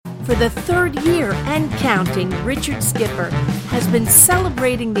For the third year and counting, Richard Skipper has been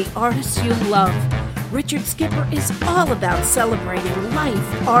celebrating the artists you love. Richard Skipper is all about celebrating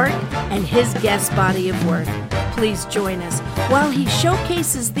life, art, and his guest body of work. Please join us while he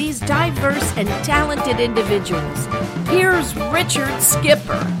showcases these diverse and talented individuals. Here's Richard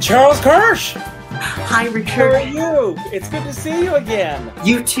Skipper. Charles Kirsch. Hi, Richard. How are you? It's good to see you again.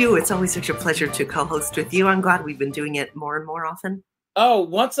 You too. It's always such a pleasure to co-host with you. I'm glad we've been doing it more and more often. Oh,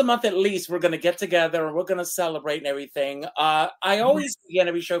 once a month at least, we're going to get together and we're going to celebrate and everything. I always begin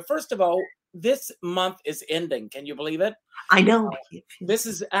every show. First of all, this month is ending. Can you believe it? I know. This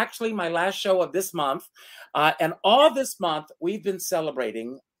is actually my last show of this month. And all this month, we've been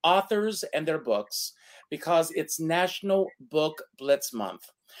celebrating authors and their books because it's National Book Blitz Month.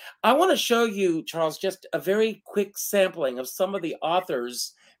 I want to show you, Charles, just a very quick sampling of some of the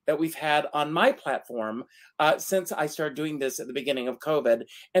authors that we've had on my platform since I started doing this at the beginning of COVID.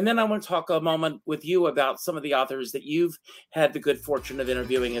 And then I want to talk a moment with you about some of the authors that you've had the good fortune of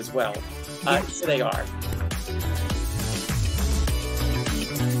interviewing as well. Here they are.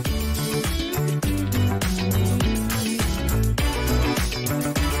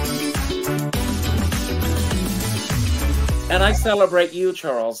 And I celebrate you,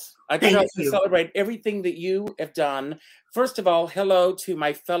 Charles. I celebrate everything that you have done. First of all, hello to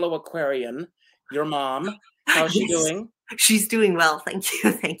my fellow Aquarian, your mom. How's she doing? She's doing well. Thank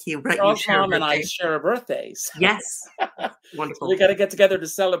you. Thank you. Right, Charles' mom and I share birthdays. Yes. Wonderful. We got to get together to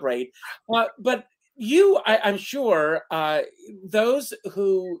celebrate. But you, I'm sure, those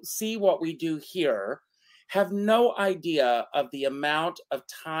who see what we do here have no idea of the amount of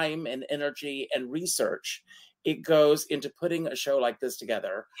time and energy and research it goes into putting a show like this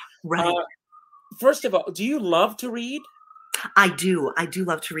together. Right. First of all, do you love to read? I do. I do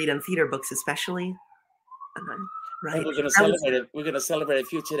love to read, and theater books especially. Right. And we're going to celebrate it. We're going to celebrate a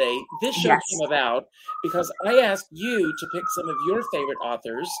few today. This show came about because I asked you to pick some of your favorite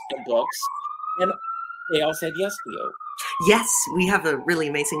authors and books, and they all said yes to you. Yes, we have a really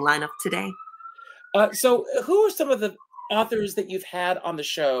amazing lineup today. So who are some of the authors that you've had on the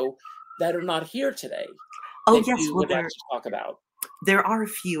show that are not here today? Oh, yes. You would like to talk about? There are a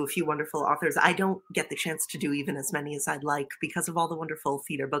few wonderful authors. I don't get the chance to do even as many as I'd like because of all the wonderful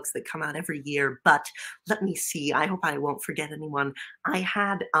theater books that come out every year. But let me see. I hope I won't forget anyone. I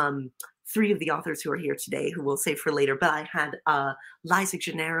had three of the authors who are here today who we'll save for later. But I had Liza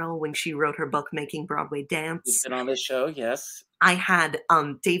Gennaro when she wrote her book, Making Broadway Dance. You've been on this show, yes. I had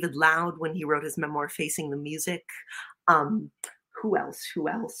David Loud when he wrote his memoir, Facing the Music. Who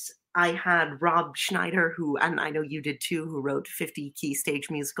else? I had Rob Schneider, who, and I know you did too, who wrote 50 Key Stage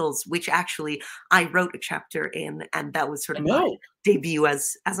Musicals, which actually I wrote a chapter in, and that was sort of my debut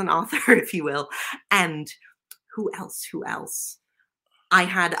as an author, if you will. And who else? I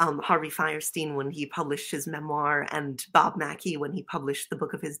had Harvey Fierstein when he published his memoir, and Bob Mackey when he published the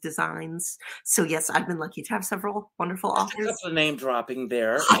book of his designs. So yes, I've been lucky to have several wonderful authors. That's a name dropping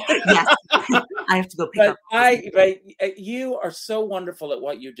there. Yes, I have to go pick up. But you are so wonderful at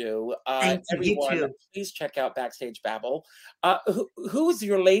what you do. Thank you, everyone, you too. Please check out Backstage Babble. Who's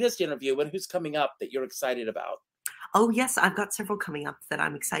your latest interview, and who's coming up that you're excited about? Oh yes, I've got several coming up that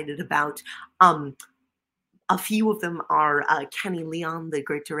I'm excited about. A few of them are Kenny Leon, the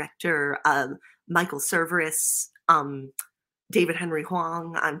great director, Michael Cerveris, David Henry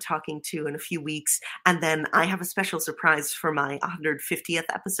Hwang I'm talking to in a few weeks. And then I have a special surprise for my 150th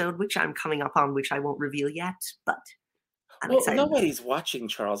episode, which I'm coming up on, which I won't reveal yet, but I'm excited. Nobody's watching,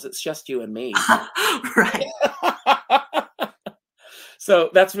 Charles. It's just you and me. Right.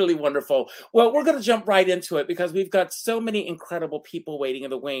 So that's really wonderful. Well, we're going to jump right into it because we've got so many incredible people waiting in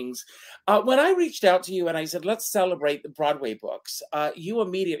the wings. When I reached out to you and I said, let's celebrate the Broadway books, you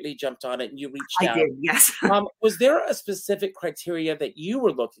immediately jumped on it and you reached out. I did, yes. Was there a specific criteria that you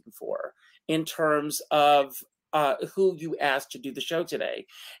were looking for in terms of who you asked to do the show today?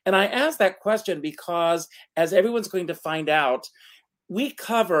 And I asked that question because, as everyone's going to find out, we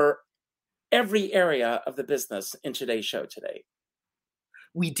cover every area of the business in today's show today.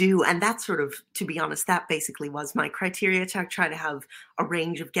 We do. And that sort of, to be honest, that basically was my criteria to try to have a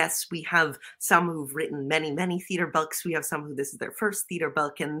range of guests. We have some who've written many, many theater books. We have some who this is their first theater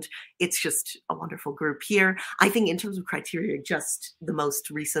book. And it's just a wonderful group here. I think in terms of criteria, just the most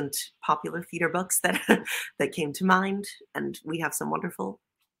recent popular theater books that came to mind. And we have some wonderful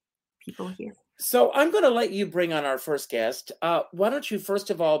people here. So I'm going to let you bring on our first guest. Why don't you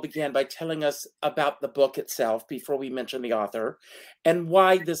first of all begin by telling us about the book itself before we mention the author and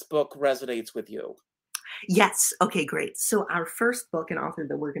why this book resonates with you? Yes. Okay, great. So our first book and author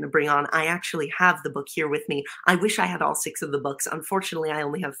that we're going to bring on, I actually have the book here with me. I wish I had all 6 of the books. Unfortunately, I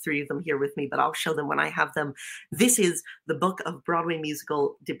only have 3 of them here with me, but I'll show them when I have them. This is the book of Broadway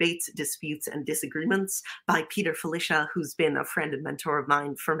musical Debates, Disputes, and Disagreements by Peter Felicia, who's been a friend and mentor of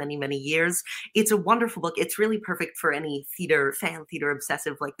mine for many, many years. It's a wonderful book. It's really perfect for any theater fan, theater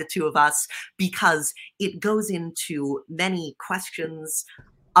obsessive like the two of us, because it goes into many questions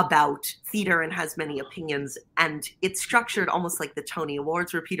about theater and has many opinions, and it's structured almost like the Tony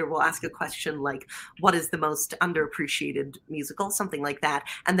Awards, where Peter will ask a question like, what is the most underappreciated musical, something like that,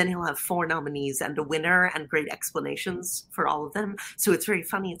 and then he'll have 4 nominees and a winner and great explanations for all of them. So it's very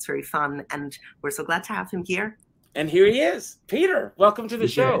funny, it's very fun, and we're so glad to have him here. And here he is. Peter, welcome to the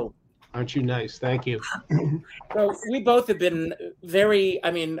show. Aren't you nice? Thank you. So we both have been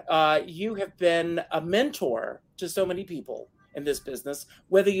you have been a mentor to so many people in this business,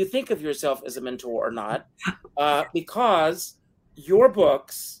 whether you think of yourself as a mentor or not, because your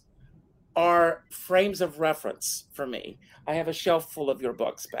books are frames of reference for me. I have a shelf full of your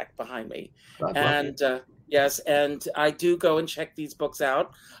books back behind me. Yes, and I do go and check these books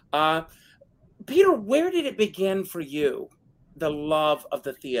out. Peter, where did it begin for you, the love of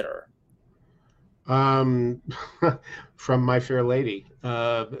the theater? From My Fair Lady.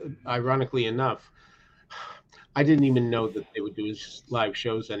 Ironically enough, I didn't even know that they would do live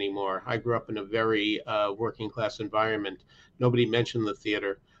shows anymore. I grew up in a very working class environment. Nobody mentioned the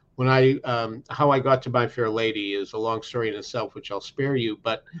theater. When how I got to My Fair Lady is a long story in itself, which I'll spare you.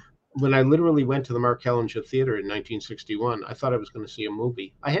 But when I literally went to the Mark Hellinger Theater in 1961, I thought I was going to see a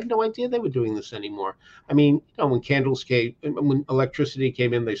movie. I had no idea they were doing this anymore. I mean, when electricity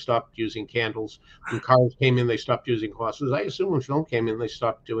came in, they stopped using candles. When cars came in, they stopped using horses. I assume when film came in, they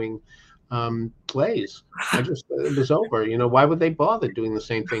stopped doing plays. It was over. Why would they bother doing the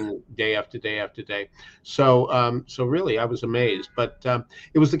same thing day after day after day? So really, I was amazed. But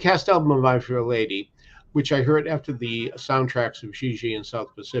it was the cast album of My Fair Lady, which I heard after the soundtracks of Gigi and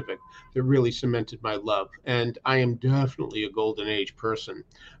South Pacific, that really cemented my love. And I am definitely a golden age person.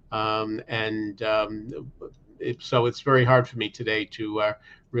 So it's very hard for me today to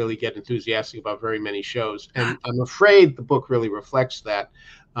really get enthusiastic about very many shows. And I'm afraid the book really reflects that.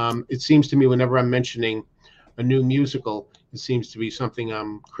 It seems to me whenever I'm mentioning a new musical, it seems to be something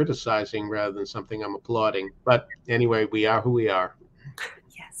I'm criticizing rather than something I'm applauding. But anyway, we are who we are.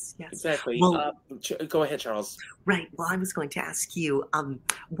 Yes. Exactly. Well, go ahead, Charles. Right. Well, I was going to ask you,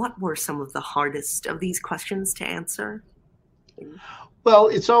 what were some of the hardest of these questions to answer? Well,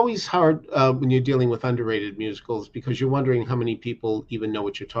 it's always hard when you're dealing with underrated musicals because you're wondering how many people even know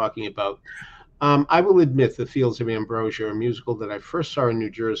what you're talking about. I will admit The Fields of Ambrosia, a musical that I first saw in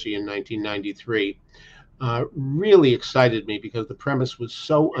New Jersey in 1993, really excited me because the premise was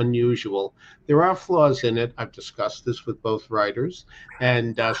so unusual. There are flaws in it. I've discussed this with both writers,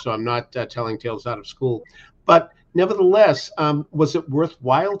 and so I'm not telling tales out of school. But nevertheless, was it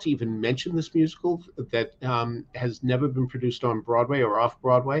worthwhile to even mention this musical that has never been produced on Broadway or off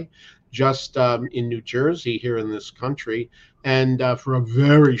Broadway, just in New Jersey here in this country, and for a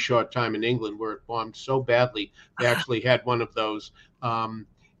very short time in England where it bombed so badly, they actually had one of those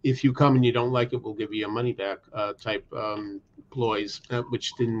if you come and you don't like it, we'll give you your money back type ploys,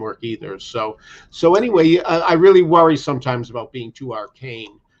 which didn't work either. So anyway, I really worry sometimes about being too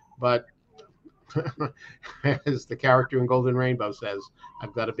arcane, but as the character in Golden Rainbow says,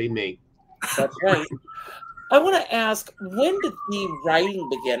 I've got to be me. That's right. I want to ask, when did the writing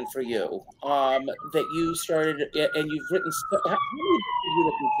begin for you? That you started, and you've written. How many books have you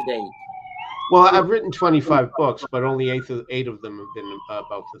written today? Well, I've written 25 books, but only eight of them have been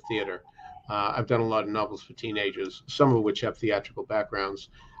about the theater. I've done a lot of novels for teenagers, some of which have theatrical backgrounds,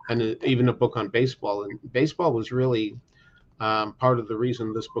 and even a book on baseball. And baseball was really part of the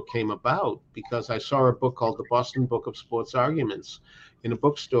reason this book came about, because I saw a book called The Boston Book of Sports Arguments in a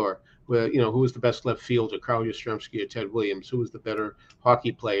bookstore, where, who was the best left fielder, Carl Yastrzemski or Ted Williams? Who was the better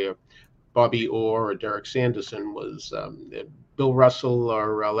hockey player, Bobby Orr or Derek Sanderson? Was Bill Russell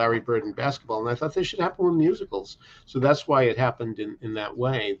or Larry Bird in basketball? And I thought this should happen with musicals. So that's why it happened in that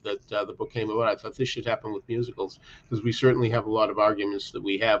way, that the book came about. I thought this should happen with musicals, because we certainly have a lot of arguments that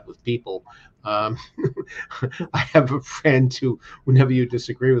we have with people. I have a friend who, whenever you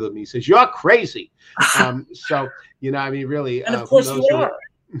disagree with him, he says, "You're crazy." So, really. And of course you are.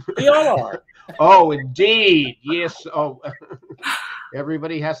 We all are. Oh, indeed. Yes. Oh.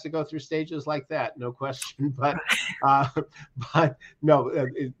 everybody has to go through stages like that, no question. But no,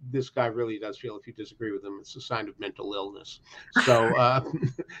 this guy really does feel if you disagree with him, it's a sign of mental illness.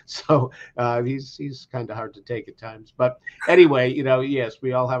 So he's kind of hard to take at times. But anyway, yes,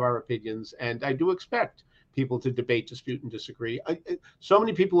 we all have our opinions, and I do expect people to debate, dispute, and disagree. So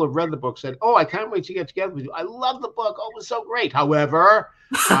many people who have read the book said, "Oh, I can't wait to get together with you. I love the book. Oh, it was so great." However,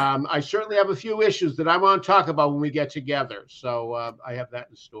 I certainly have a few issues that I want to talk about when we get together. So I have that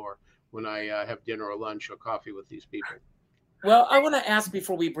in store when I have dinner or lunch or coffee with these people. Well, I want to ask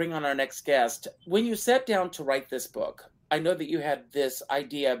before we bring on our next guest, when you sat down to write this book, I know that you had this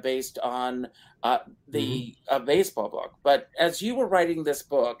idea based on the baseball book, but as you were writing this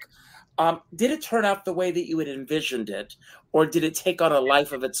book, did it turn out the way that you had envisioned it, or did it take on a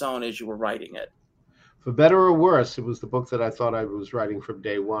life of its own as you were writing it? For better or worse, it was the book that I thought I was writing from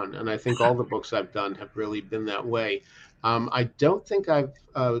day one. And I think all the books I've done have really been that way. I don't think I've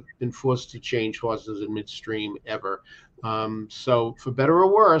been forced to change horses in midstream ever. So for better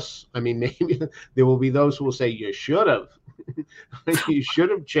or worse, I mean, maybe there will be those who will say, you should have. You should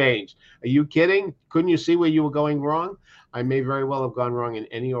have changed. Are you kidding? Couldn't you see where you were going wrong? I may very well have gone wrong in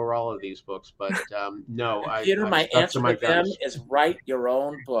any or all of these books, but no. Peter, my answer to them is write your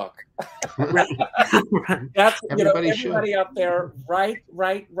own book. Right. That's everybody out there,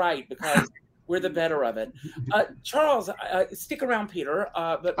 write, because we're the better of it. Charles, stick around, Peter.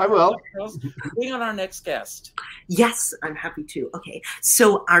 But I will. Charles, bring on our next guest. Yes, I'm happy to. Okay,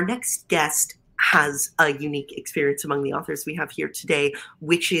 so our next guest has a unique experience among the authors we have here today,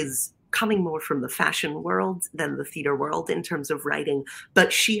 which is coming more from the fashion world than the theater world in terms of writing.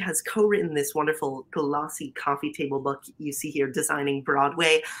 But she has co-written this wonderful glossy coffee table book you see here, Designing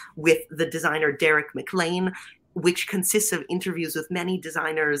Broadway, with the designer Derek McLean, which consists of interviews with many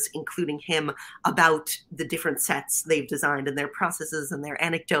designers, including him, about the different sets they've designed and their processes and their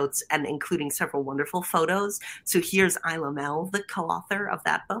anecdotes, and including several wonderful photos. So here's Isla Mel, the co-author of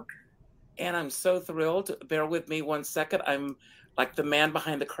that book. And I'm so thrilled. Bear with me 1 second. I'm like the man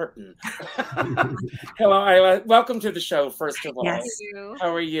behind the curtain. Hello, Isla. Welcome to the show, first of all. Yes.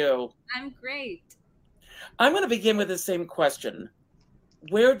 How are you? I'm great. I'm going to begin with the same question.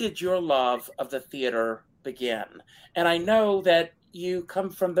 Where did your love of the theater begin? And I know that you come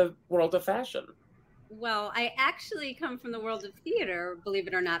from the world of fashion. Well, I actually come from the world of theater, believe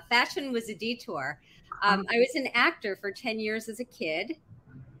it or not. Fashion was a detour. I was an actor for 10 years as a kid.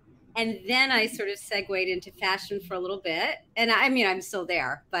 And then I sort of segued into fashion for a little bit. And I mean, I'm still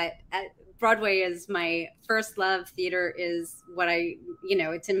there, but Broadway is my first love. Theater is what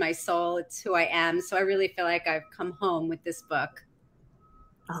it's in my soul. It's who I am. So I really feel like I've come home with this book.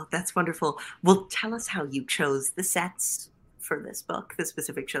 Oh, that's wonderful. Well, tell us how you chose the sets for this book, the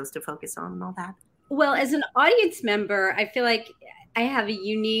specific shows to focus on and all that. Well, as an audience member, I feel like I have a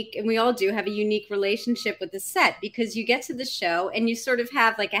unique, and we all do have a unique relationship with the set, because you get to the show and you sort of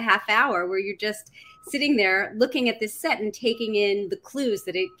have like a half hour where you're just sitting there looking at this set and taking in the clues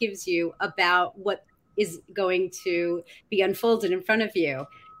that it gives you about what is going to be unfolded in front of you.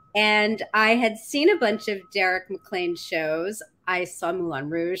 And I had seen a bunch of Derek McLean shows. I saw Moulin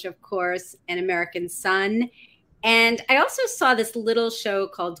Rouge, of course, and American Son. And I also saw this little show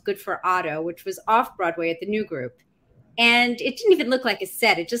called Good for Otto, which was off Broadway at the New Group. And it didn't even look like a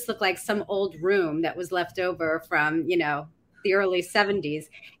set. It just looked like some old room that was left over from, the early 70s.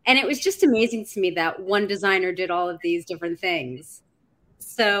 And it was just amazing to me that one designer did all of these different things.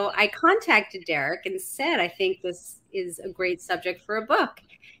 So I contacted Derek and said, I think this is a great subject for a book.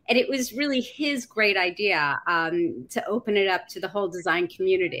 And it was really his great idea to open it up to the whole design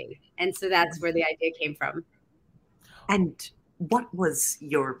community. And so that's where the idea came from. And what was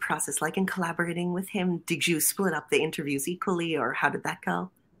your process like in collaborating with him? Did you split up the interviews equally, or how did that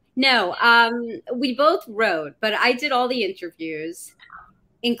go? No, we both wrote, but I did all the interviews,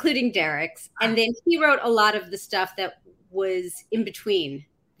 including Derek's. And then he wrote a lot of the stuff that was in between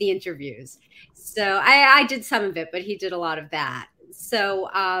the interviews. So I did some of it, but he did a lot of that. So,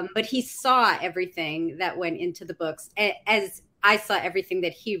 but he saw everything that went into the books as I saw everything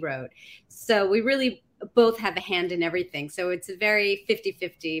that he wrote. So we really both have a hand in everything. So it's a very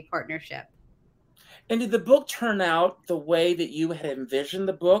 50-50 partnership. And did the book turn out the way that you had envisioned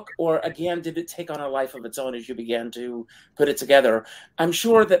the book? Or again, did it take on a life of its own as you began to put it together? I'm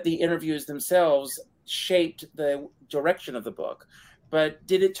sure that the interviews themselves shaped the direction of the book, but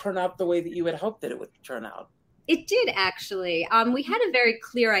did it turn out the way that you had hoped that it would turn out? It did, actually. We had a very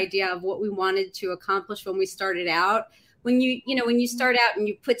clear idea of what we wanted to accomplish when we started out. When you start out and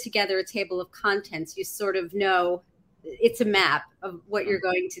you put together a table of contents, you sort of know it's a map of what you're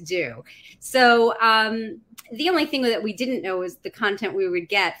going to do. So the only thing that we didn't know was the content we would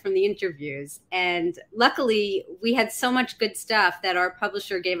get from the interviews. And luckily, we had so much good stuff that our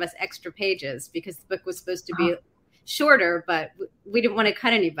publisher gave us extra pages because the book was supposed to be shorter, but we didn't want to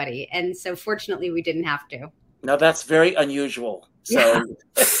cut anybody. And so fortunately, we didn't have to. Now, that's very unusual. So,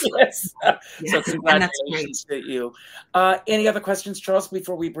 yes. So congratulations to you. Any other questions, Charles,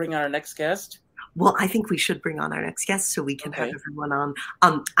 before we bring on our next guest? Well, I think we should bring on our next guest so we can have everyone on.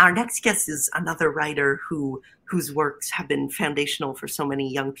 Our next guest is another writer whose works have been foundational for so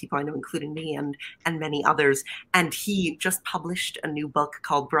many young people I know, including me and many others. And he just published a new book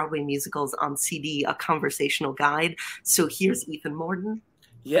called Broadway Musicals on CD, A Conversational Guide. So here's Ethan Morden.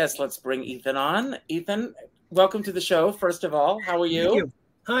 Yes, let's bring Ethan on. Ethan, welcome to the show, first of all. How are you? Thank you.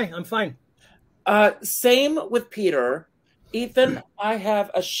 Hi, I'm fine. Same with Peter. Ethan, I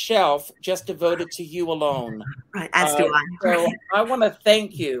have a shelf just devoted to you alone. Right, as do I. So I want to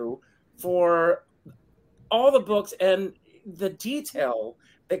thank you for all the books and the detail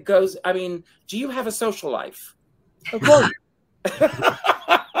that goes. I mean, do you have a social life? Of course.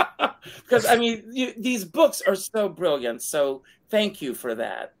 Because, I mean, these books are so brilliant. So thank you for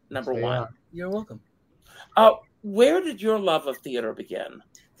that, number one. You're welcome. Where did your love of theater begin?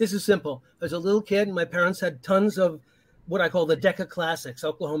 This is simple. As a little kid, my parents had tons of what I call the Decca Classics,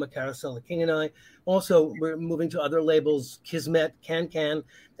 Oklahoma Carousel, The King and I. Also, we're moving to other labels, Kismet, Can.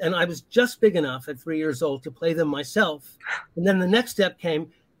 And I was just big enough at 3 years old to play them myself. And then the next step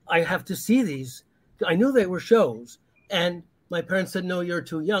came, I have to see these. I knew they were shows. And my parents said, no, you're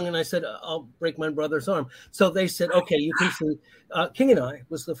too young. And I said, I'll break my brother's arm. So they said, okay, you can see King and I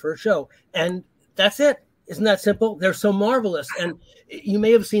was the first show. And that's it. Isn't that simple? They're so marvelous. And you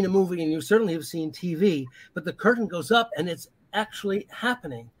may have seen a movie and you certainly have seen TV, but the curtain goes up and it's actually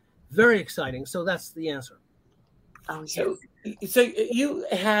happening. Very exciting. So that's the answer. So you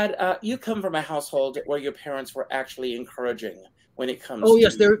had you come from a household where your parents were actually encouraging when it comes to...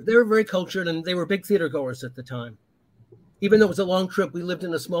 yes, they're very cultured and they were big theater goers at the time. Even though it was a long trip, we lived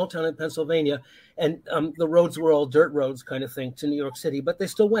in a small town in Pennsylvania and the roads were all dirt roads kind of thing to New York City, but they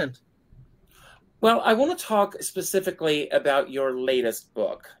still went. Well, I want to talk specifically about your latest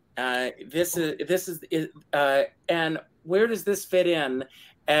book. This is and where does this fit in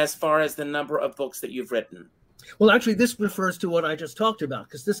as far as the number of books that you've written? Well, actually, this refers to what I just talked about,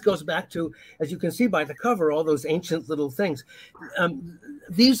 because this goes back to, as you can see by the cover, all those ancient little things.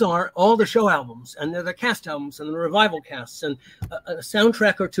 These are all the show albums, and they're the cast albums and the revival casts, and a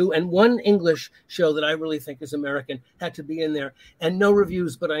soundtrack or two, and one English show that I really think is American had to be in there, and no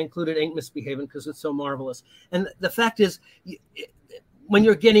reviews, but I included Ain't Misbehavin' because it's so marvelous. And the fact is, when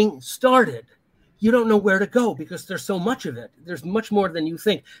you're getting started, you don't know where to go because there's so much of it. There's much more than you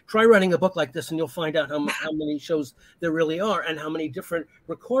think. Try writing a book like this and you'll find out how many shows there really are and how many different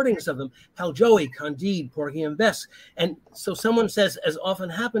recordings of them. Pal Joey, Candide, Porgy and Bess. And so someone says, as often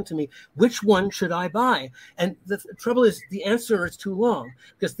happened to me, which one should I buy? And the trouble is the answer is too long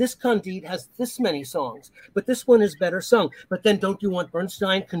because this Candide has this many songs, but this one is better sung. But then don't you want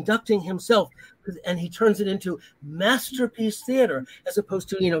Bernstein conducting himself? And he turns it into masterpiece theater as opposed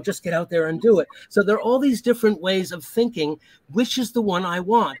to, just get out there and do it. So there are all these different ways of thinking, which is the one I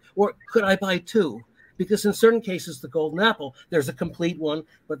want? Or could I buy two? Because in certain cases, the Golden Apple, there's a complete one,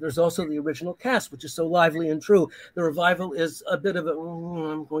 but there's also the original cast, which is so lively and true. The revival is a bit of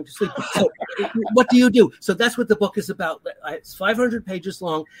I'm going to sleep. So what do you do? So that's what the book is about. It's 500 pages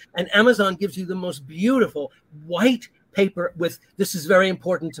long, and Amazon gives you the most beautiful white paper with, this is very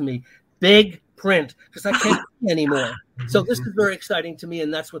important to me, big print, because I can't see anymore. So this is very exciting to me,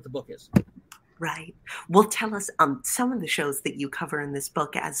 and that's what the book is. Right. Well, tell us, some of the shows that you cover in this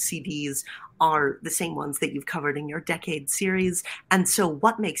book as CDs are the same ones that you've covered in your Decade series. And so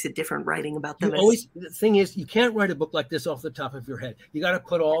what makes it different writing about them? The thing is, you can't write a book like this off the top of your head. You got to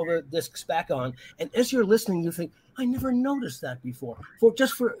put all the discs back on. And as you're listening, you think, I never noticed that before.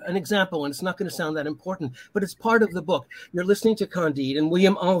 Just for an example, and it's not going to sound that important, but it's part of the book. You're listening to Candide and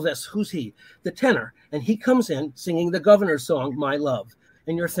William Alves, who's he? The tenor. And he comes in singing the governor's song, My Love.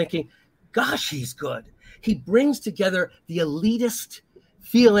 And you're thinking, gosh, he's good. He brings together the elitist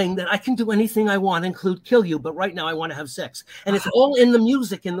feeling that I can do anything I want, include kill you, but right now I want to have sex. And it's all in the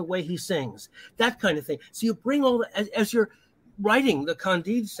music, in the way he sings, that kind of thing. So you bring all that, as you're writing the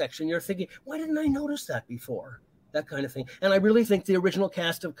Candide section, you're thinking, why didn't I notice that before? That kind of thing. And I really think the original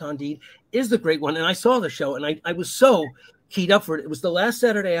cast of Candide is the great one. And I saw the show and I was so keyed up for it. It was the last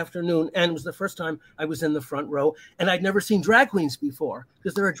Saturday afternoon, and it was the first time I was in the front row, and I'd never seen drag queens before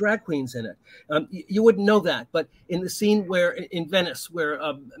because there are drag queens in it. You wouldn't know that, but in the scene where in Venice, where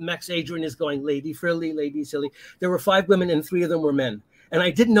Max Adrian is going, Lady Frilly, Lady Silly, there were 5 women and 3 of them were men. And I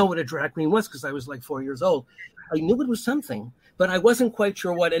didn't know what a drag queen was because I was like 4 years old. I knew it was something, but I wasn't quite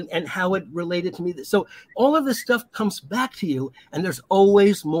sure what and how it related to me. So all of this stuff comes back to you, and there's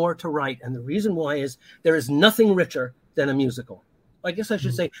always more to write. And the reason why is there is nothing richer than a musical. I guess I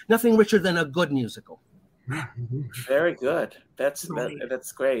should say nothing richer than a good musical. Very good. That's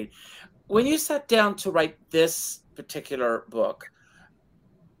great. When you sat down to write this particular book,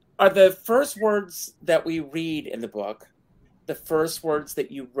 are the first words that we read in the book the first words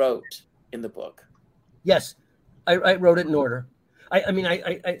that you wrote in the book? Yes, I wrote it in order.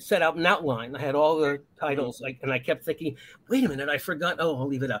 I set out an outline. I had all the titles, and I kept thinking, wait a minute, I forgot. Oh, I'll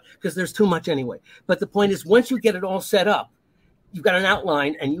leave it out because there's too much anyway. But the point is, once you get it all set up, you've got an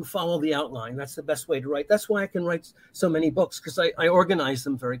outline and you follow the outline. That's the best way to write. That's why I can write so many books, because I organize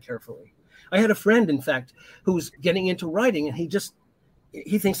them very carefully. I had a friend, in fact, who's getting into writing, and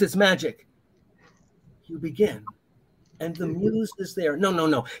he thinks it's magic. You begin. And the muse is there.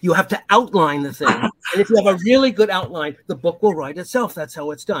 No. You have to outline the thing. And if you have a really good outline, the book will write itself. That's how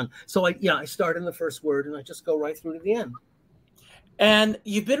it's done. So I start in the first word and I just go right through to the end. And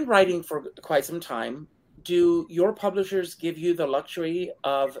you've been writing for quite some time. Do your publishers give you the luxury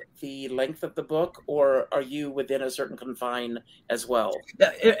of the length of the book, or are you within a certain confine as well?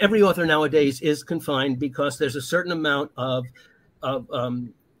 Every author nowadays is confined because there's a certain amount of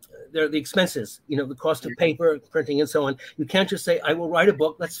the expenses, the cost of paper, printing, and so on. You can't just say, I will write a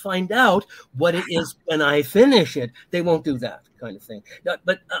book. Let's find out what it is when I finish it. They won't do that kind of thing.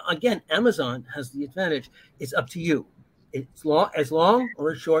 But again, Amazon has the advantage. It's up to you. It's as long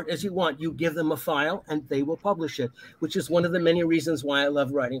or as short as you want. You give them a file and they will publish it, which is one of the many reasons why I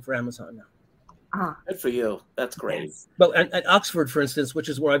love writing for Amazon now. Good for you. That's great. Yes. But at Oxford, for instance, which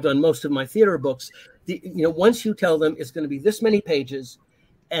is where I've done most of my theater books, once you tell them it's going to be this many pages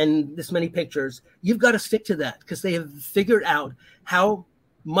and this many pictures, you've got to stick to that because they have figured out how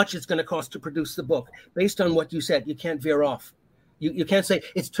much it's going to cost to produce the book based on what you said. You can't veer off. You can't say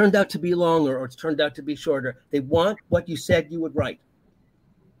it's turned out to be longer or it's turned out to be shorter. They want what you said you would write.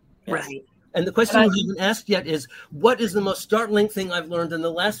 Right. And the question you haven't asked yet is, what is the most startling thing I've learned in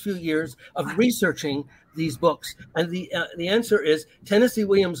the last few years of researching these books? And the answer is Tennessee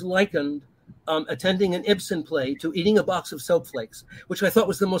Williams likened attending an Ibsen play to eating a box of soap flakes, which I thought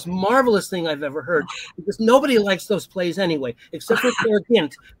was the most marvelous thing I've ever heard, because nobody likes those plays anyway, except for Peer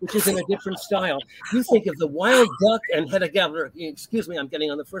Gynt, which is in a different style. You think of the Wild Duck and Hedda Gabler, excuse me, I'm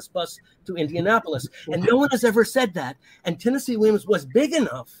getting on the first bus to Indianapolis, and no one has ever said that. And Tennessee Williams was big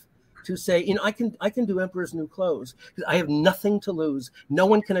enough to say, I can do Emperor's New Clothes because I have nothing to lose. No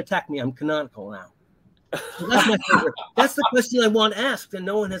one can attack me. I'm canonical now. So that's my favorite. That's the question I want asked, and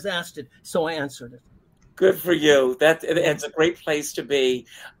no one has asked it, so I answered it. Good for you. It's a great place to be.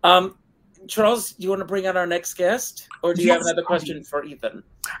 Charles, do you want to bring on our next guest, or do you have another question for Ethan?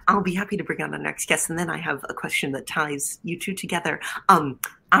 I'll be happy to bring on our next guest, and then I have a question that ties you two together.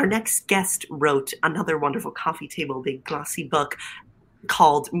 Our next guest wrote another wonderful coffee table, big glossy book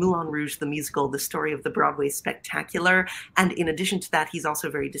called Moulin Rouge, the Musical, The Story of the Broadway Spectacular. And in addition to that, he's also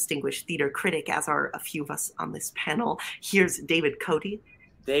a very distinguished theater critic, as are a few of us on this panel. Here's David Cody.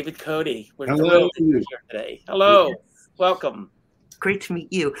 David Cody. We're Hello. here today. Hello. Yes. Welcome. Great to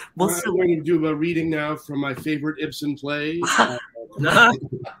meet you. Well, I'm going to do a reading now from my favorite Ibsen play,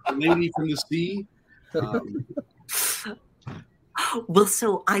 Lady from the Sea. Well,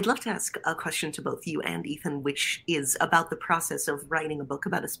 so I'd love to ask a question to both you and Ethan, which is about the process of writing a book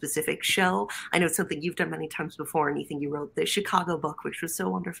about a specific show. I know it's something you've done many times before, and Ethan, you wrote the Chicago book, which was so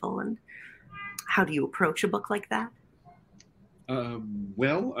wonderful. And how do you approach a book like that?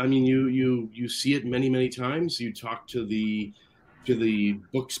 Well, I mean, you see it many, many times. You talk to the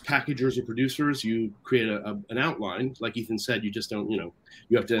book's packagers or producers. You create an outline, like Ethan said. You just don't, you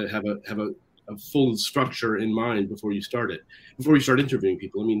have to have a full structure in mind before you start interviewing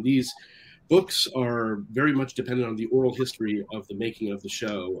people. I mean, these books are very much dependent on the oral history of the making of the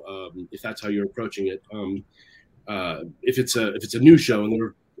show, if that's how you're approaching it. If it's a new show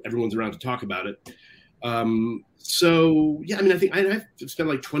and everyone's around to talk about it. So yeah, I mean, I think I've spent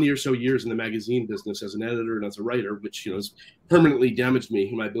like 20 or so years in the magazine business as an editor and as a writer, which has permanently damaged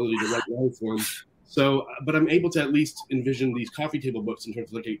me, my ability to write long form. So, but I'm able to at least envision these coffee table books in terms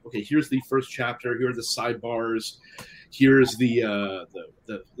of like, okay, here's the first chapter, here are the sidebars, here's the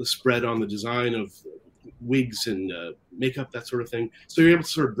spread on the design of wigs and makeup, that sort of thing. So you're able to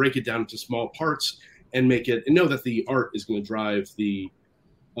sort of break it down into small parts and make it, and know that the art is going to drive the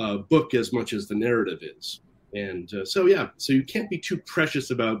book as much as the narrative is. And so you can't be too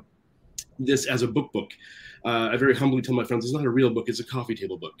precious about this as a book. I very humbly tell my friends, it's not a real book, it's a coffee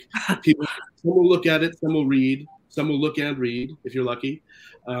table book. Some will look at it, some will read, some will look and read if you're lucky.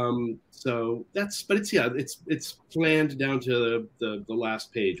 So it's planned down to the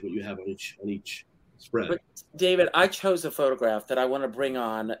last page, what you have on each spread. But David, I chose a photograph that I want to bring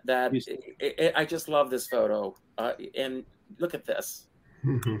on that I just love this photo. And look at this.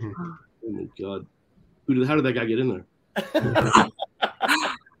 Oh my God. How did that guy get in there?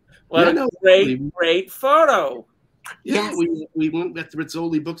 Great photo. Yeah, yes. we went at the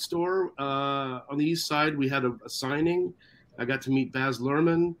Rizzoli bookstore on the east side. We had a signing. I got to meet Baz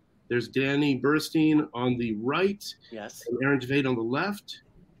Luhrmann. There's Danny Burstein on the right. Yes. And Aaron Tveit on the left.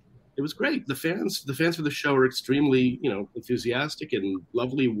 It was great. The fans for the show are extremely, enthusiastic and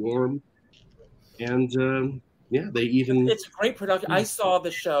lovely, warm. And they even... It's a great production. I saw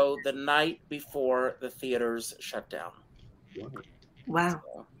the show the night before the theaters shut down. Wow.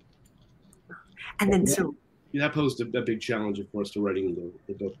 And then that posed a big challenge, of course, to writing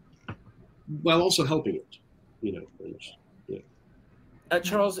the book, while also helping it, finish. Yeah.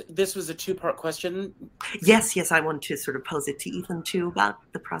 Charles, this was a two-part question. Yes, I want to sort of pose it to Ethan too about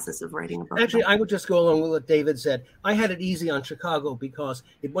the process of writing a book. Actually, I would just go along with what David said. I had it easy on Chicago because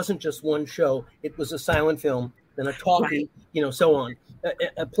it wasn't just one show; it was a silent film, then a talkie, so on,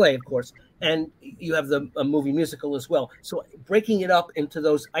 a play, of course, and you have a movie musical as well. So breaking it up into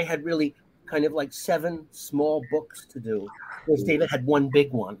those, I had really kind of like 7 small books to do, whereas David had one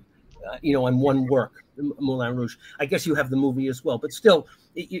big one, on one work, Moulin Rouge. I guess you have the movie as well, but still,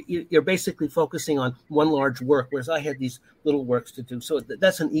 you're basically focusing on one large work, whereas I had these little works to do. So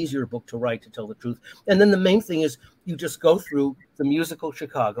that's an easier book to write, to tell the truth. And then the main thing is you just go through the musical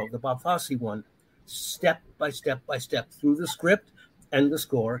Chicago, the Bob Fosse one, step by step by step through the script and the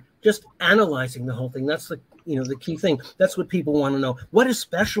score, just analyzing the whole thing. That's the key thing. That's what people want to know. What is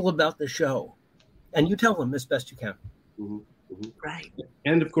special about the show? And you tell them as best you can. Mm-hmm. Mm-hmm. Right.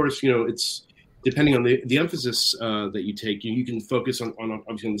 And of course, it's depending on the emphasis that you take. You can focus on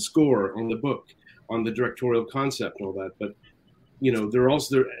obviously on the score, on the book, on the directorial concept, and all that. But there are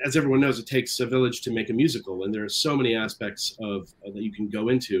also, as everyone knows, it takes a village to make a musical, and there are so many aspects of that you can go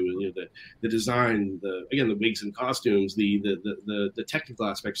into. The design, the wigs and costumes, the technical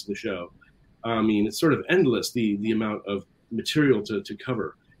aspects of the show. I mean, it's sort of endless the amount of material to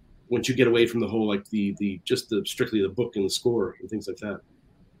cover once you get away from the whole strictly the book and the score and things like that.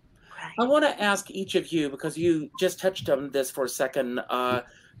 I want to ask each of you, because you just touched on this for a second, and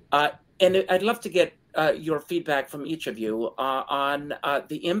I'd love to get your feedback from each of you on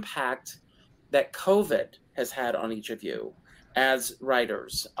the impact that COVID has had on each of you as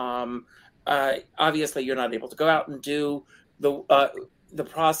writers. Obviously, you're not able to go out and do the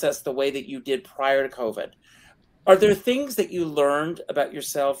process the way that you did prior to COVID. Are there things that you learned about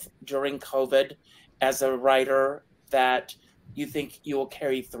yourself during COVID as a writer that you think you will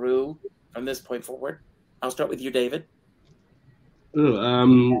carry through from this point forward? I'll start with you, David. I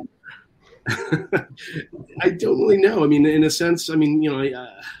don't really know. I mean, in a sense,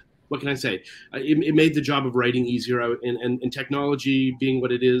 what can I say? It made the job of writing easier, and technology being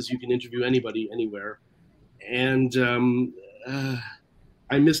what it is, you can interview anybody, anywhere. And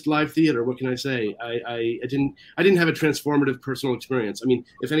I missed live theater. What can I say? I didn't have a transformative personal experience. I mean,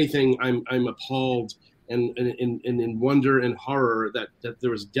 if anything, I'm appalled and in wonder and horror that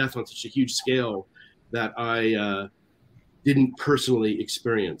there was death on such a huge scale that I didn't personally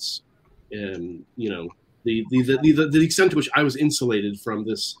experience. And the extent to which I was insulated from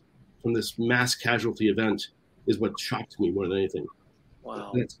this mass casualty event is what shocked me more than anything.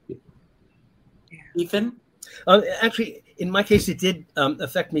 Wow. Ethan? Actually, in my case, it did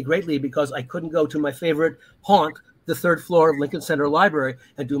affect me greatly because I couldn't go to my favorite haunt, the 3rd floor of Lincoln Center Library,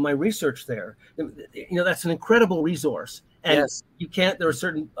 and do my research there. That's an incredible resource. And yes. There are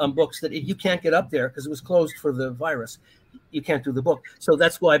certain books that you can't get up there because it was closed for the virus. You can't do the book. So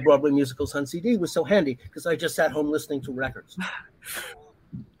that's why Broadway Musicals on CD was so handy, because I just sat home listening to records.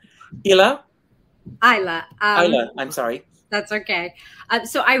 Isla, I'm sorry. That's okay.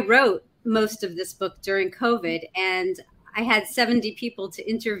 So I wrote most of this book during COVID, and I had 70 people to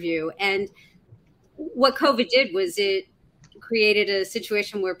interview. And what COVID did was it created a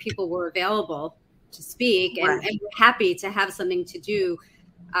situation where people were available to speak and were happy to have something to do.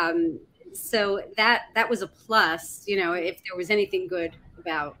 So that was a plus, if there was anything good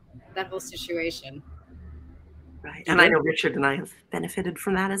about that whole situation. Right. And I know Richard and I have benefited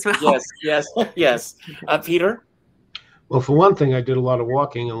from that as well. Yes. Peter? Well, for one thing, I did a lot of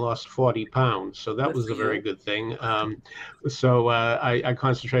walking and lost 40 pounds, so that Good was for a very you. good thing. I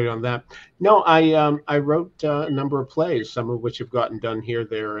concentrated on that. No, I wrote a number of plays, some of which have gotten done here,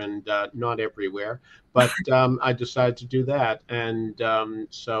 there, and not everywhere. But I decided to do that, and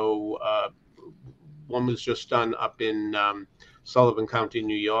one was just done up in Sullivan County,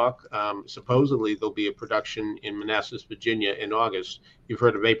 New York. Supposedly, there'll be a production in Manassas, Virginia in August. You've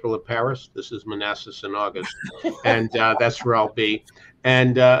heard of April at Paris? This is Manassas in August. And that's where I'll be.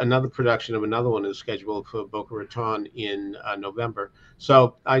 And another production of another one is scheduled for Boca Raton in November.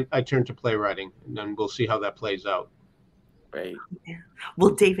 So I turned to playwriting, and then we'll see how that plays out. Great. Yeah. Well,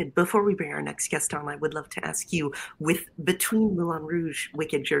 David, before we bring our next guest on, I would love to ask you, with between Moulin Rouge,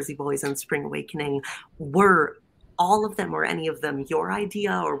 Wicked, Jersey Boys, and Spring Awakening, were all of them or any of them your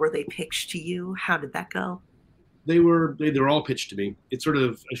idea, or were they pitched to you? How did that go? They're all pitched to me. It's sort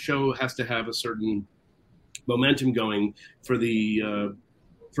of, a show has to have a certain momentum going for the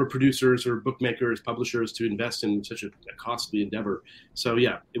for producers or bookmakers, publishers to invest in such a costly endeavor. So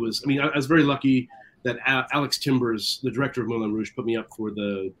yeah, it was. I mean, I was very lucky that Alex Timbers, the director of Moulin Rouge, put me up for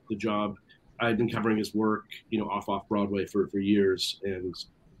the job. I had been covering his work, off Broadway for years, and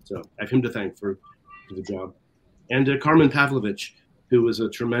so I have him to thank for the job. And Carmen Pavlovich, who was a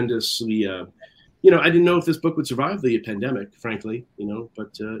tremendously, I didn't know if this book would survive the pandemic, frankly,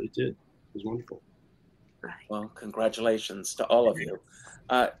 but it did. It was wonderful. Right. Well, congratulations to all of you.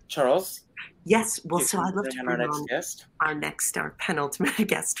 Charles? Yes. Well, so I'd love to our bring next on guest. our penultimate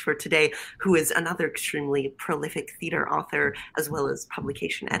guest for today, who is another extremely prolific theater author, as well as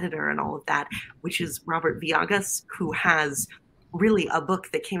publication editor and all of that, which is Robert Villegas, who has really a book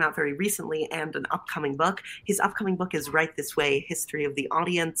that came out very recently and an upcoming book. His upcoming book is Right This Way, History of the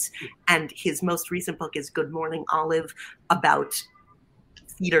Audience, and his most recent book is Good Morning Olive, about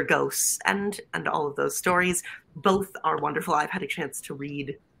theater ghosts and all of those stories. Both are wonderful. I've had a chance to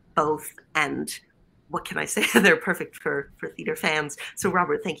read both, and what can I say? They're perfect for theater fans. So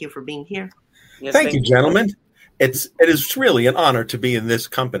Robert, thank you for being here. Yes, thank you, gentlemen. It is really an honor to be in this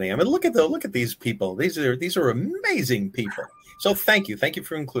company. I mean, look at these people. These are amazing people. So thank you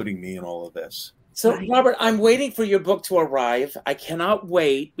for including me in all of this. So, Robert, I'm waiting for your book to arrive. I cannot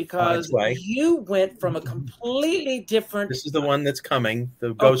wait because you went from a completely different... This is the one that's coming,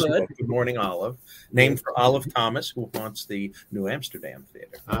 the Ghost book, Good Morning Olive, named for Olive Thomas, who haunts the New Amsterdam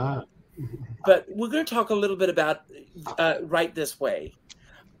Theater. But we're going to talk a little bit about Right This Way.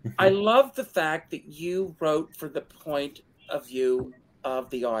 I love the fact that you wrote for the point of view of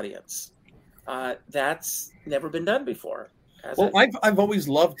the audience. That's never been done before. Well, I've always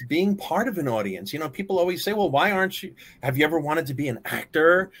loved being part of an audience. People always say, well, why aren't you? Have you ever wanted to be an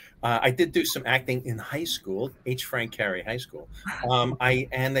actor? I did do some acting in high school, H. Frank Carey High School.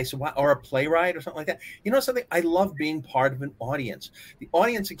 And they said, well, or a playwright or something like that. Something, I love being part of an audience. The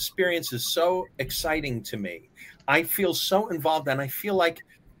audience experience is so exciting to me. I feel so involved, and I feel like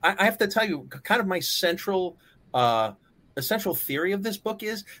I have to tell you, kind of my central theory of this book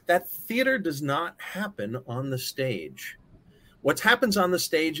is that theater does not happen on the stage. What happens on the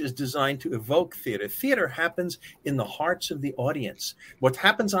stage is designed to evoke theater. Theater happens in the hearts of the audience. What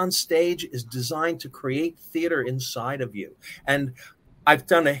happens on stage is designed to create theater inside of you. And I've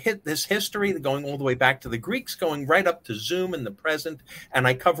done this history going all the way back to the Greeks, going right up to Zoom in the present. And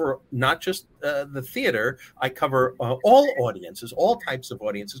I cover not just the theater, I cover all audiences, all types of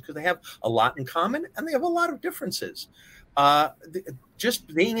audiences, because they have a lot in common and they have a lot of differences.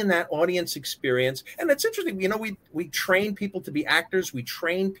 Just being in that audience experience. And it's interesting, we train people to be actors. We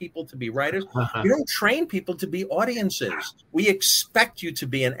train people to be writers. We don't train people to be audiences. We expect you to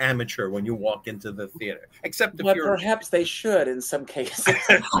be an amateur when you walk into the theater, except if perhaps they should in some cases.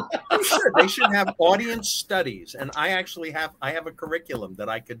 They should have audience studies. And I have a curriculum that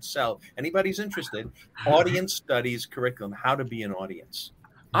I could sell. Anybody's interested, audience studies curriculum, how to be an audience.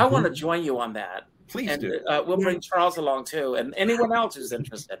 I want to join you on that. Please do. We'll bring Charles along too, and anyone else who's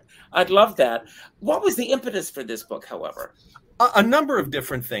interested. I'd love that. What was the impetus for this book, however? A number of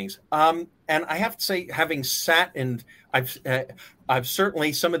different things. And I have to say, having sat and I've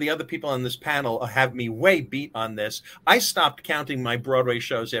certainly, some of the other people on this panel have me way beat on this. I stopped counting my Broadway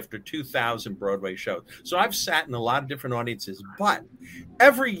shows after 2,000 Broadway shows. So I've sat in a lot of different audiences, but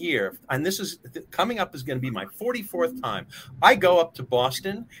every year, and this is coming up is going to be my 44th time, I go up to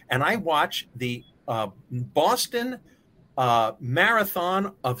Boston and I watch the Boston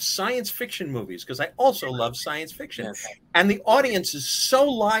marathon of science fiction movies, because I also love science fiction. Yes. And the audience is so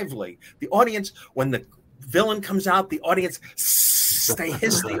lively. The audience, when the villain comes out, the audience, they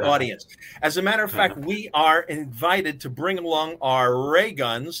hiss the audience. As a matter of fact, we are invited to bring along our ray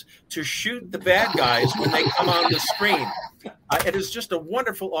guns to shoot the bad guys when they come on the screen. It is just a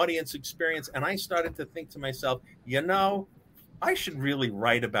wonderful audience experience. And I started to think to myself, I should really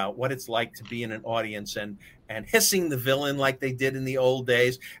write about what it's like to be in an audience and hissing the villain like they did in the old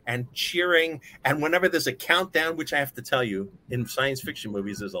days and cheering. And whenever there's a countdown, which I have to tell you, in science fiction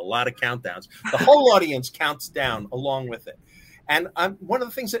movies, there's a lot of countdowns. The whole audience counts down along with it. And one of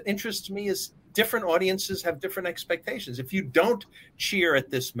the things that interests me is different audiences have different expectations. If you don't cheer at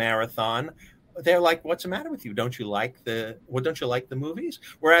this marathon, they're like, what's the matter with you? Don't you like the movies?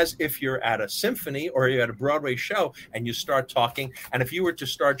 Whereas if you're at a symphony or you're at a Broadway show and you start talking, and if you were to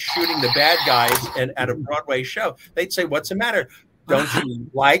start shooting the bad guys at a Broadway show, they'd say, what's the matter? Don't you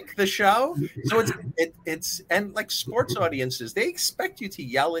like the show? So it's and like sports audiences, they expect you to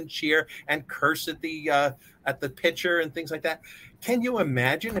yell and cheer and curse at the pitcher and things like that. Can you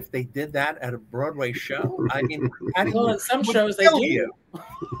imagine if they did that at a Broadway show? I mean, in some shows they do. You.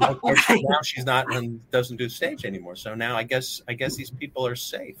 Of course, now she's not and doesn't do stage anymore. So now I guess these people are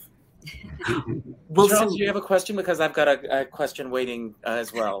safe. Well, Charles, do you have a question? Because I've got a question waiting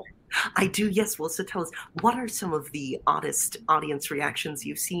as well. I do, yes. Well, so tell us, what are some of the oddest audience reactions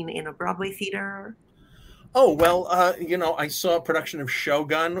you've seen in a Broadway theater? Oh, well, I saw a production of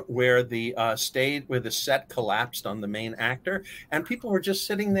Shogun where the set collapsed on the main actor, and people were just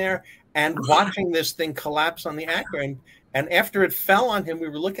sitting there and watching this thing collapse on the actor. And after it fell on him, we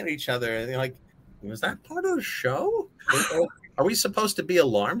were looking at each other and they're like, was that part of the show? Are we supposed to be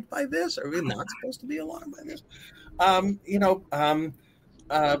alarmed by this? Are we not supposed to be alarmed by this? I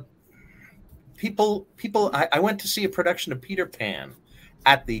went to see a production of Peter Pan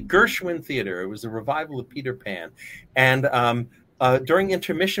at the Gershwin Theater. It was a revival of Peter Pan. And during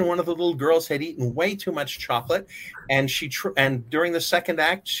intermission, one of the little girls had eaten way too much chocolate. And and during the second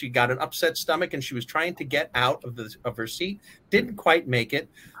act, she got an upset stomach and she was trying to get out of her seat. Didn't quite make it.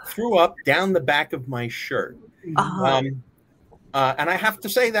 Threw up down the back of my shirt. And I have to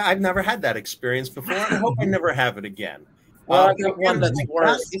say that I've never had that experience before. And I hope I never have it again. Well, I got one that's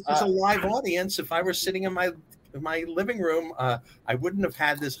worse. If it's a live audience, if I were sitting in my living room, I wouldn't have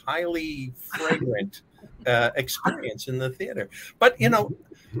had this highly fragrant experience in the theater. But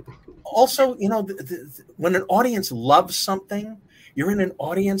also, when an audience loves something, you're in an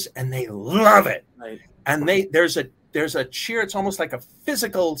audience and they love it, right. And there's a cheer. It's almost like a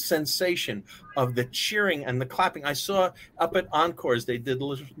physical sensation of the cheering and the clapping. I saw up at Encores, they did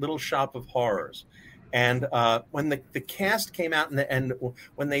Little Shop of Horrors. And when the cast came out and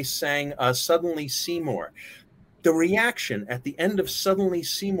when they sang Suddenly Seymour, the reaction at the end of Suddenly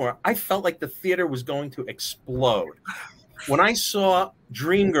Seymour, I felt like the theater was going to explode. When I saw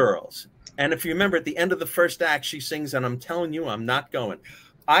Dreamgirls, and if you remember at the end of the first act, she sings, and I'm telling you, I'm not going.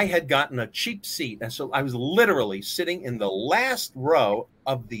 I had gotten a cheap seat, and so I was literally sitting in the last row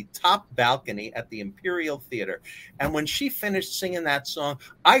of the top balcony at the Imperial Theater. And when she finished singing that song,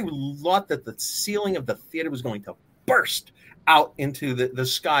 I thought that the ceiling of the theater was going to burst out into the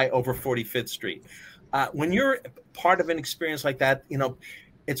sky over 45th Street. When you're part of an experience like that,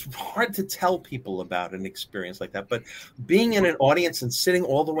 it's hard to tell people about an experience like that. But being in an audience and sitting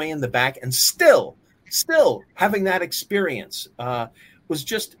all the way in the back and still having that experience was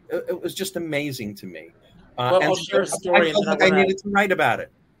just amazing to me. Well, I'll share a story. I felt like I needed to write about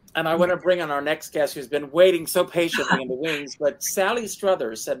it. And I want to bring on our next guest who's been waiting so patiently in the wings. But Sally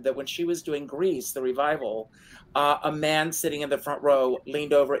Struthers said that when she was doing Grease, the revival, a man sitting in the front row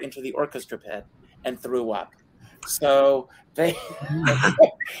leaned over into the orchestra pit and threw up. So they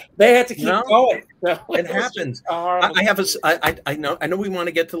had to keep going. So it happens. I know we want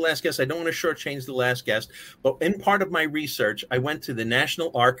to get to the last guest. I don't want to shortchange the last guest, but in part of my research, I went to the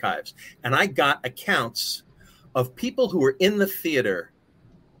National Archives and I got accounts of people who were in the theater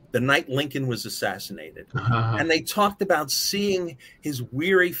the night Lincoln was assassinated. And they talked about seeing his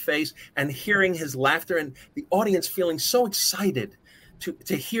weary face and hearing his laughter and the audience feeling so excited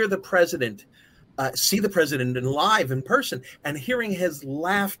to hear the president, see the president live in person, and hearing his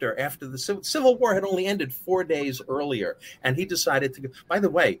laughter after the Civil War had only ended 4 days earlier. And he decided to go. By the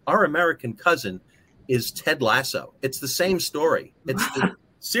way, our American cousin is Ted Lasso. It's the same story.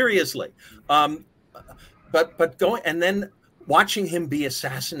 Seriously. But going and then watching him be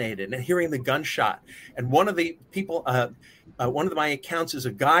assassinated and hearing the gunshot. And one of the people, one of my accounts is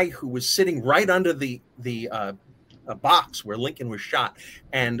a guy who was sitting right under the box where Lincoln was shot.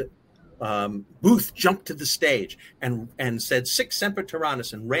 And Booth jumped to the stage and said, "Sic Semper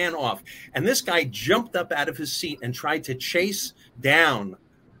Tyrannis," and ran off. And this guy jumped up out of his seat and tried to chase down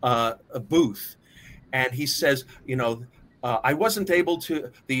Booth. and he says, I wasn't able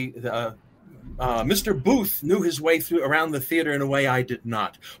to. Mr. Booth knew his way through around the theater in a way I did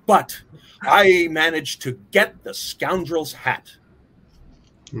not, but I managed to get the scoundrel's hat.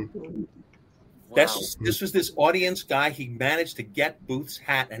 Wow. This was this audience guy. He managed to get Booth's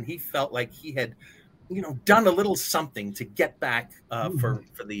hat, and he felt like he had, done a little something to get back for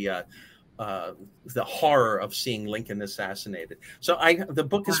the horror of seeing Lincoln assassinated. So the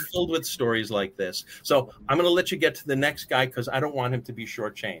book is filled with stories like this. So I'm going to let you get to the next guy because I don't want him to be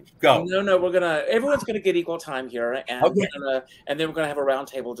shortchanged. Go. No, everyone's gonna get equal time here, and Okay. and then we're gonna have a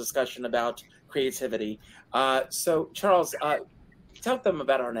roundtable discussion about creativity. So Charles, tell them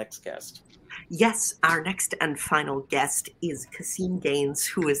about our next guest. Yes, our next and final guest is Kasim Gaines,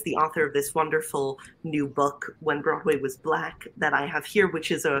 who is the author of this wonderful new book, When Broadway Was Black, that I have here,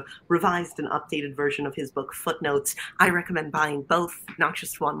 which is a revised and updated version of his book, Footnotes. I recommend buying both, not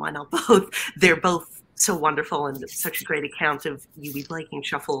just one, why not both? They're both so wonderful and such a great account of U.B. Blake and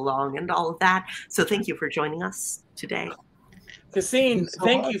Shuffle Along and all of that. So thank you for joining us today. Kasim,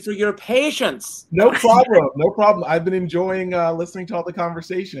 thank you for your patience. No problem. No problem. I've been enjoying listening to all the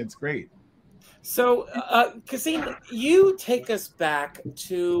conversation. It's great. So, Kasim, you take us back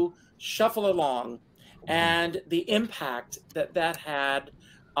to Shuffle Along and the impact that had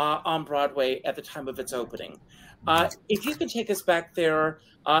on Broadway at the time of its opening. If you could take us back there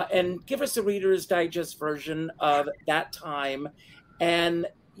and give us a Reader's Digest version of that time and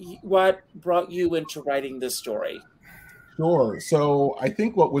what brought you into writing this story. Sure. So I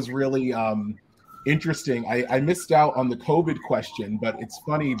think what was really interesting, I missed out on the COVID question, but it's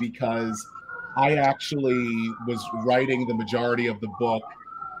funny because I actually was writing the majority of the book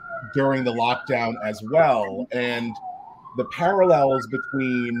during the lockdown as well. And the parallels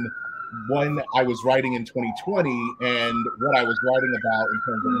between when I was writing in 2020 and what I was writing about in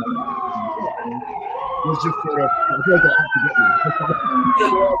terms of was just sort of, I feel like they'll have to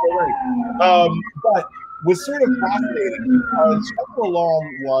get me. But was sort of fascinating because Shuffle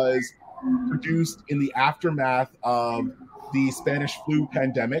Along was produced in the aftermath of the Spanish flu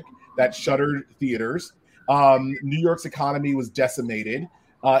pandemic that shuttered theaters. New York's economy was decimated.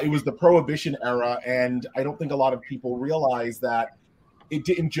 It was the Prohibition era, and I don't think a lot of people realize that it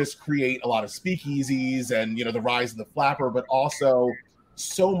didn't just create a lot of speakeasies and the rise of the flapper, but also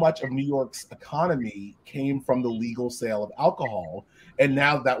so much of New York's economy came from the legal sale of alcohol. And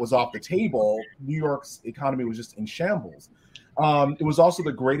now that was off the table, New York's economy was just in shambles. It was also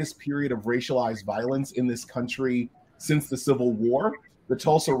the greatest period of racialized violence in this country since the Civil War. The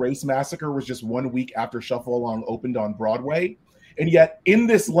Tulsa Race Massacre was just 1 week after Shuffle Along opened on Broadway. And yet in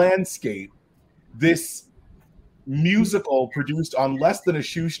this landscape, this musical produced on less than a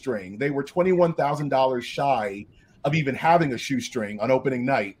shoestring, they were $21,000 shy of even having a shoestring on opening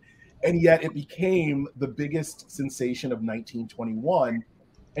night. And yet it became the biggest sensation of 1921.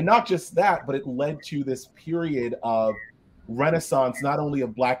 And not just that, but it led to this period of renaissance, not only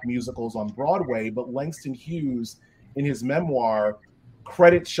of Black musicals on Broadway, but Langston Hughes, in his memoir,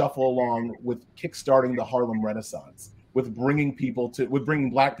 credits Shuffle Along with kickstarting the Harlem Renaissance, with bringing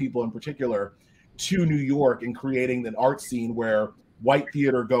Black people in particular to New York and creating an art scene where white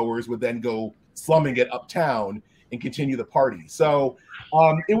theater goers would then go slumming it uptown and continue the party. So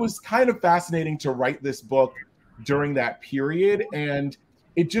it was kind of fascinating to write this book during that period. And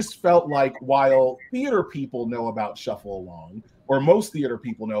it just felt like while theater people know about Shuffle Along, or most theater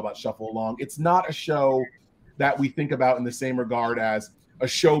people know about Shuffle Along, it's not a show that we think about in the same regard as a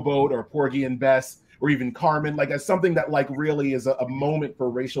Showboat or Porgy and Bess or even Carmen, like as something that like really is a moment for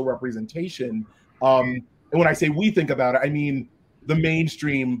racial representation. And when I say we think about it, I mean the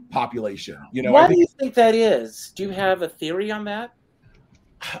mainstream population. Why do you think that is? Do you have a theory on that?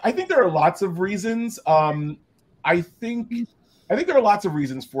 I think there are lots of reasons. I think there are lots of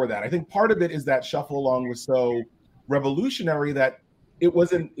reasons for that. I think part of it is that Shuffle Along was so revolutionary that it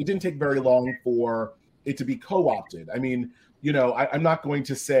didn't take very long for it to be co-opted. I mean, I'm not going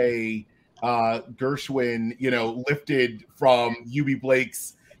to say Gershwin, lifted from U.B.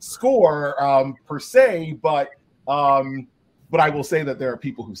 Blake's score per se, but I will say that there are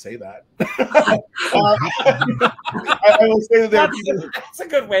people who say that. I will say that there are people. That's a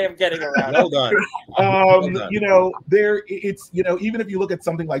good way of getting around. Well done. Even if you look at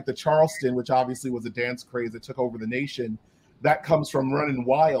something like the Charleston, which obviously was a dance craze that took over the nation, that comes from Runnin'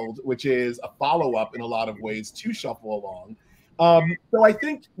 Wild, which is a follow-up in a lot of ways to Shuffle Along. So I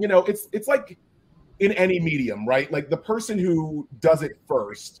think, it's like in any medium, right? Like the person who does it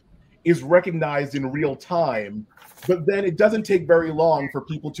first is recognized in real time, but then it doesn't take very long for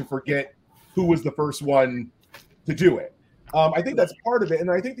people to forget who was the first one to do it. I think that's part of it.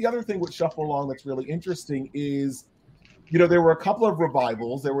 And I think the other thing with Shuffle Along that's really interesting is, there were a couple of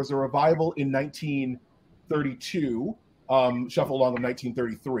revivals. There was a revival in 1932, Shuffle Along of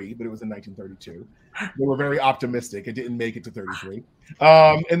 1933, but it was in 1932. They were very optimistic. It didn't make it to 33.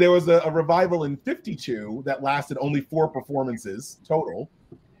 And there was a revival in 52 that lasted only 4 performances total.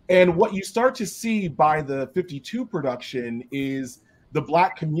 And what you start to see by the 52 production is the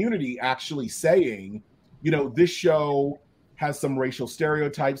Black community actually saying, this show has some racial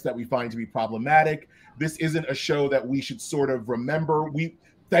stereotypes that we find to be problematic. This isn't a show that we should sort of remember.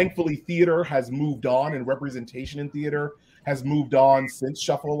 Thankfully, theater has moved on, and representation in theater has moved on since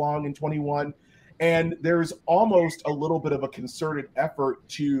Shuffle Along in 21. And there's almost a little bit of a concerted effort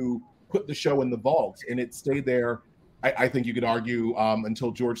to put the show in the vault, and it stayed there, I think you could argue,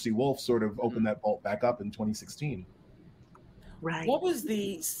 until George C. Wolfe sort of opened that vault back up in 2016. Right. What was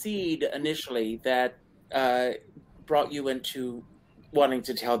the seed initially that brought you into wanting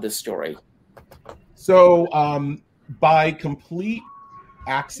to tell this story? So by complete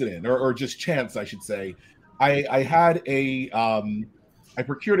accident or just chance, I should say, I had I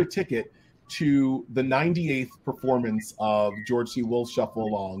procured a ticket to the 98th performance of George C. Wolfe's Shuffle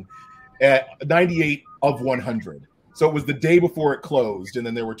Along, at 98 of 100. So it was the day before it closed, and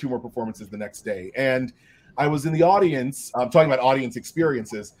then there were 2 more performances the next day. And I was in the audience, I'm talking about audience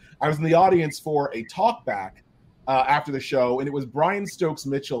experiences. I was in the audience for a talk back after the show, and it was Brian Stokes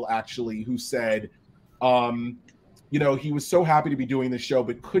Mitchell, actually, who said, he was so happy to be doing this show,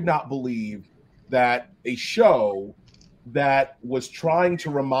 but could not believe that a show that was trying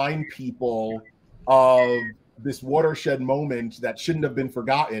to remind people of this watershed moment that shouldn't have been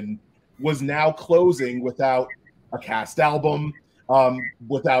forgotten was now closing without a cast album,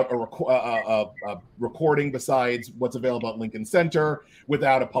 without a recording besides what's available at Lincoln Center,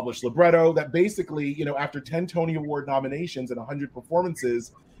 without a published libretto. That basically, after 10 Tony Award nominations and 100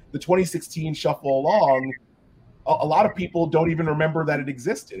 performances, the 2016 Shuffle Along, a lot of people don't even remember that it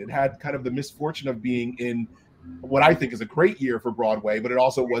existed. It had kind of the misfortune of being in what I think is a great year for Broadway, but it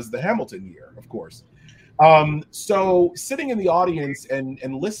also was the Hamilton year, of course. So sitting in the audience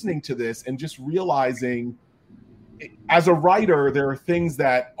and listening to this and just realizing, as a writer, there are things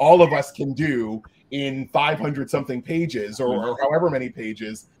that all of us can do in 500 something pages or however many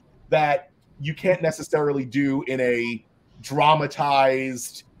pages that you can't necessarily do in a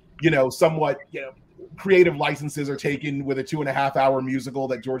dramatized, somewhat, creative licenses are taken with a 2.5 hour musical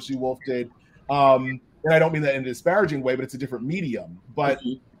that George C. Wolfe did. And I don't mean that in a disparaging way, but it's a different medium. But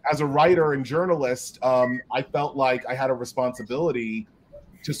as a writer and journalist, I felt like I had a responsibility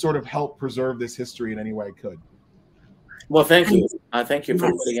to sort of help preserve this history in any way I could. Well, thank you. Thank you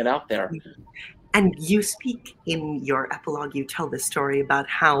for putting it out there. And you speak in your epilogue, you tell this story about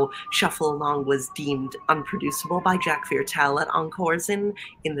how Shuffle Along was deemed unproducible by Jack Viertel at Encores in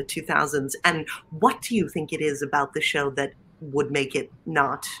the 2000s. And what do you think it is about the show that would make it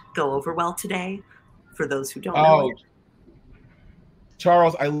not go over well today, for those who don't know it?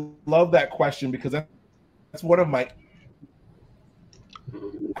 Charles, I love that question because that's one of my...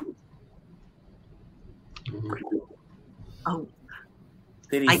 Oh,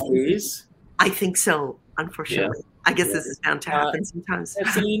 did he freeze? I think so, unfortunately. Yeah. I guess this is bound to happen sometimes.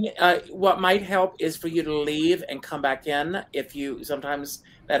 What might help is for you to leave and come back in. Sometimes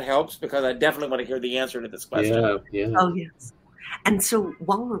that helps, because I definitely want to hear the answer to this question. Yeah. Oh, yes. And so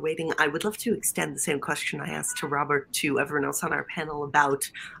while we're waiting, I would love to extend the same question I asked to Robert to everyone else on our panel about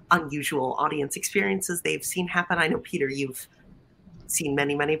unusual audience experiences they've seen happen. I know, Peter, you've seen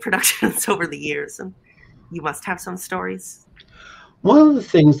many, many productions over the years, and you must have some stories. One of the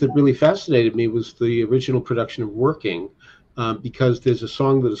things that really fascinated me was the original production of Working, because there's a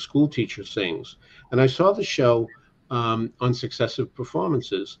song that a school teacher sings. And I saw the show on successive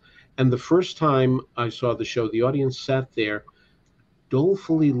performances. And the first time I saw the show, the audience sat there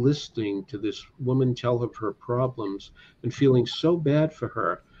dolefully listening to this woman tell of her problems and feeling so bad for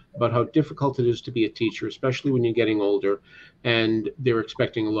her about how difficult it is to be a teacher, especially when you're getting older and they're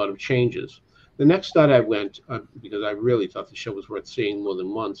expecting a lot of changes. The next night I went, because I really thought the show was worth seeing more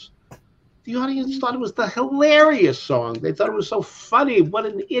than once, the audience thought it was the hilarious song. They thought it was so funny. What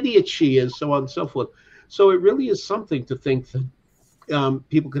an idiot she is, so on and so forth. So it really is something to think that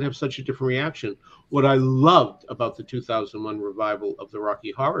people could have such a different reaction. What I loved about the 2001 revival of the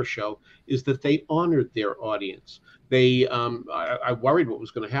Rocky Horror Show is that they honored their audience. They, I worried what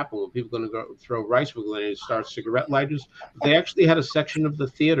was going to happen when people were going to go throw rice, were going to start cigarette lighters. They actually had a section of the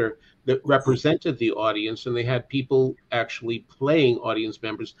theater that represented the audience, and they had people actually playing audience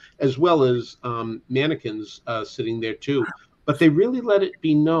members, as well as mannequins sitting there too. But they really let it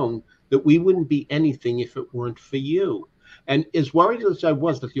be known that we wouldn't be anything if it weren't for you. And as worried as I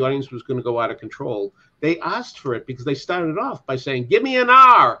was that the audience was going to go out of control, they asked for it because they started off by saying, "Give me an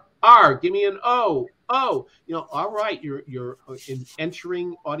R, give me an O, O." All right, you're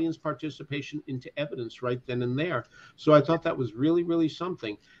entering audience participation into evidence right then and there. So I thought that was really, really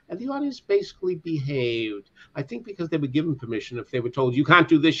something. And the audience basically behaved. I think because they were given permission. If they were told, "You can't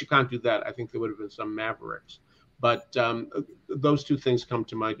do this, you can't do that," I think there would have been some mavericks. But those two things come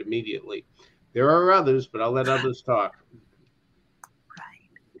to mind immediately. There are others, but I'll let others talk. Right.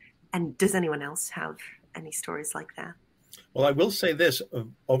 And does anyone else have any stories like that? Well, I will say this.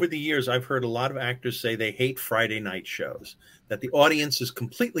 Over the years, I've heard a lot of actors say they hate Friday night shows, that the audience is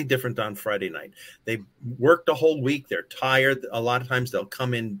completely different on Friday night. They've worked a whole week. They're tired. A lot of times they'll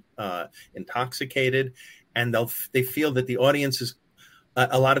come in intoxicated, and they feel that the audience is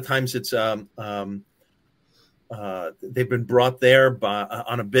a lot of times it's they've been brought there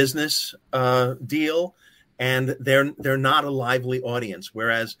on a business deal, and they're not a lively audience.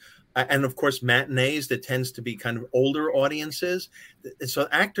 Whereas, and of course, matinees, that tends to be kind of older audiences. So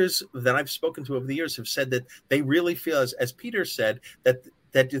actors that I've spoken to over the years have said that they really feel, as Peter said, that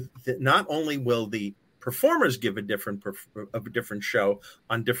not only will the performers give a different show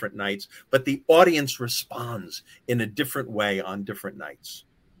on different nights, but the audience responds in a different way on different nights.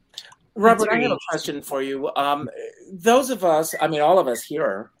 Robert, I have a question for you. Those of us, all of us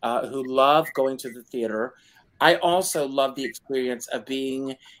here who love going to the theater, I also love the experience of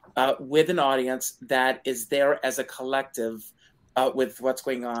being with an audience that is there as a collective with what's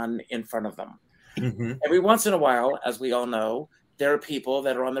going on in front of them. Mm-hmm. Every once in a while, as we all know, there are people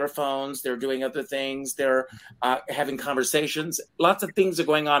that are on their phones, they're doing other things, they're having conversations. Lots of things are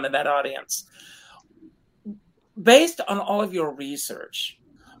going on in that audience. Based on all of your research,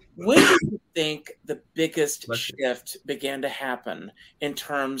 when do you think the biggest shift began to happen in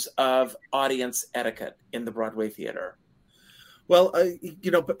terms of audience etiquette in the Broadway theater? Well,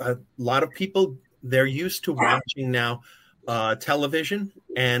 a lot of people, they're used to watching now television,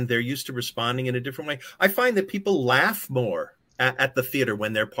 and they're used to responding in a different way. I find that people laugh more at the theater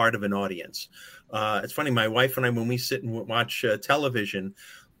when they're part of an audience. It's funny, my wife and I, when we sit and watch television,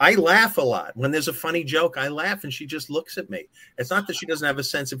 I laugh a lot. When there's a funny joke, I laugh, and she just looks at me. It's not that she doesn't have a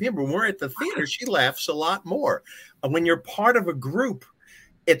sense of humor. When we're at the theater, she laughs a lot more. When you're part of a group,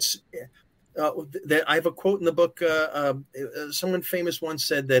 it's I have a quote in the book. Someone famous once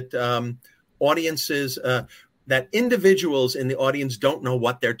said that audiences, that individuals in the audience don't know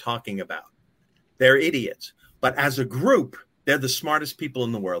what they're talking about. They're idiots. But as a group, they're the smartest people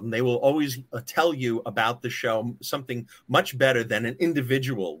in the world, and they will always tell you about the show something much better than an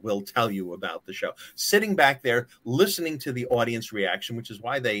individual will tell you about the show. Sitting back there, listening to the audience reaction, which is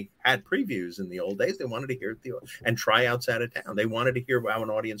why they had previews in the old days. They wanted to hear it and tryouts out of town. They wanted to hear how an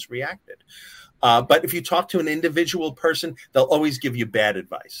audience reacted. But if you talk to an individual person, they'll always give you bad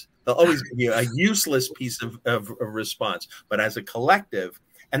advice. They'll always give you a useless piece of response. But as a collective,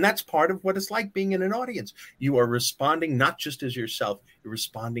 and that's part of what it's like being in an audience. You are responding not just as yourself, you're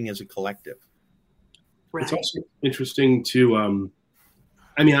responding as a collective. Right. It's also interesting to,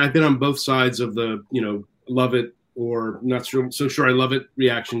 I've been on both sides of the, love it or not so sure I love it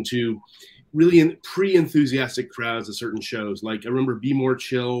reaction to really pre-enthusiastic crowds at certain shows. Like I remember Be More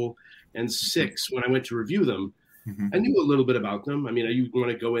Chill and Six, when I went to review them. Mm-hmm. I knew a little bit about them. You want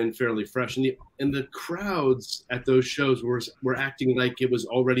to go in fairly fresh, and the crowds at those shows were acting like it was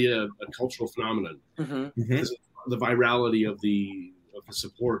already a cultural phenomenon. Mm-hmm. Because of the virality of the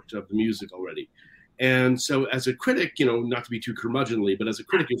support of the music already. And so, as a critic, not to be too curmudgeonly, but as a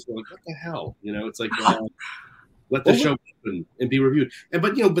critic, it's like, what the hell? It's like let the show happen and be reviewed.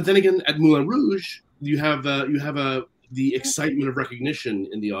 But then again, at Moulin Rouge, you have the excitement of recognition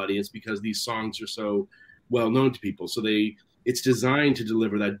in the audience because these songs are so well known to people, so it's designed to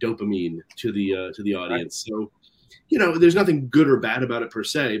deliver that dopamine to the audience. Right. So, there's nothing good or bad about it per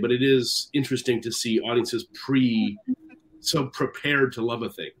se, but it is interesting to see audiences so prepared to love a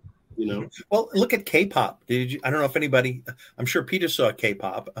thing. Well, look at K-pop. I don't know if anybody. I'm sure Peter saw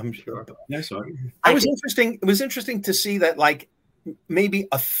K-pop. I'm sure. Yeah, I saw it. It was interesting to see that, like, maybe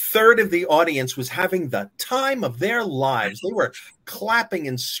a third of the audience was having the time of their lives. They were clapping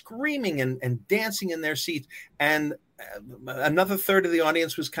and screaming and dancing in their seats. And another third of the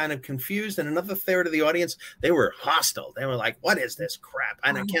audience was kind of confused. And another third of the audience, they were hostile. They were like, what is this crap?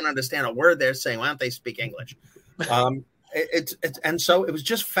 And I can't understand a word they're saying. Why don't they speak English? And so it was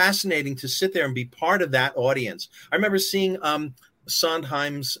just fascinating to sit there and be part of that audience. I remember seeing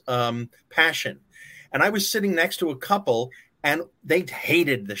Sondheim's Passion. And I was sitting next to a couple, and they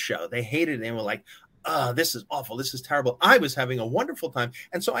hated the show. They hated it. They were like, this is awful. This is terrible. I was having a wonderful time.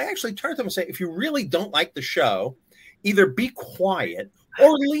 And so I actually turned to them and said, if you really don't like the show, either be quiet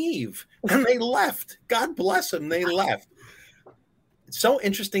or leave. And they left. God bless them. They left. It's so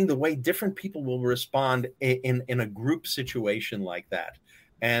interesting the way different people will respond in a group situation like that.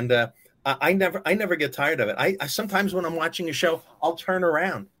 And I never get tired of it. I sometimes when I'm watching a show, I'll turn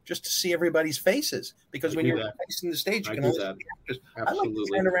around just to see everybody's faces, because when you're facing the stage, you can only see the actors. Absolutely. I like to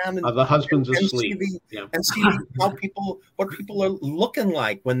turn around and the husband's and asleep. see what people are looking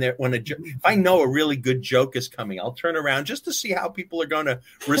like if I know a really good joke is coming, I'll turn around just to see how people are going to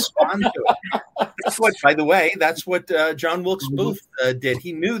respond to it. By the way, that's what John Wilkes Booth did.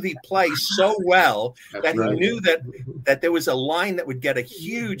 He knew the play so well that he knew that there was a line that would get a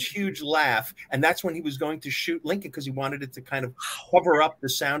huge laugh, and that's when he was going to shoot Lincoln, because he wanted it to kind of cover up the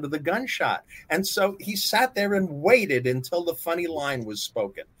sound of the gunshot. And so he sat there and waited until the funny line was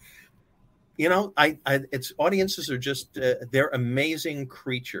spoken. You know, it's audiences are just they're amazing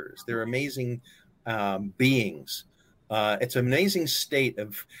creatures. They're amazing beings. It's an amazing state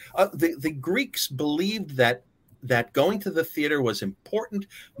of the Greeks believed that going to the theater was important,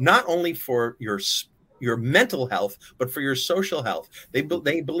 not only for your mental health, but for your social health. They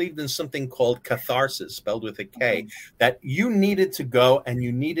believed in something called catharsis, spelled with a K, that you needed to go and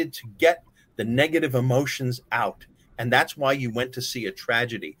you needed to get the negative emotions out. And that's why you went to see a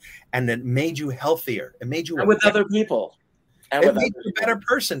tragedy. And it made you healthier. It made you with other people. It made you a better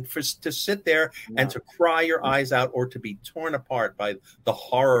person to sit there and to cry your eyes out, or to be torn apart by the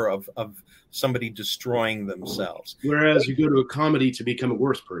horror of somebody destroying themselves. Whereas you go to a comedy to become a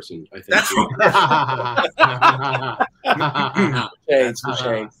worse person, I think. Shades.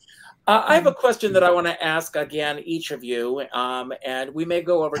 I have a question that I want to ask again, each of you, and we may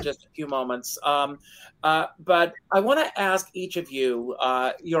go over just a few moments. But I want to ask each of you.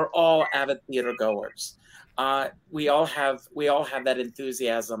 You're all avid theater goers. We all have that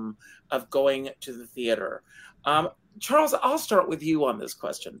enthusiasm of going to the theater. Charles, I'll start with you on this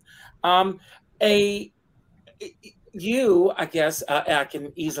question. You, I guess, I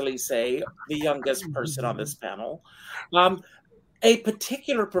can easily say the youngest person on this panel. A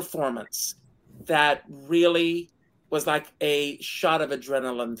particular performance that really was like a shot of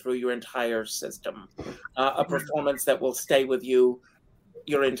adrenaline through your entire system, a performance that will stay with you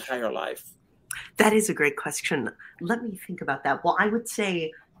your entire life. That is a great question. Let me think about that. Well, I would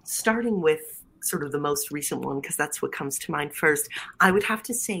say, starting with sort of the most recent one, because that's what comes to mind first, I would have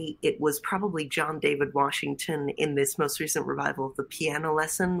to say it was probably John David Washington in this most recent revival of The Piano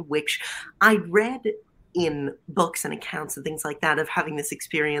Lesson, which I'd read in books and accounts and things like that, of having this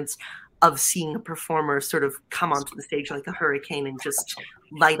experience of seeing a performer sort of come onto the stage like a hurricane and just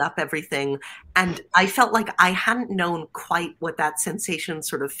light up everything. And I felt like I hadn't known quite what that sensation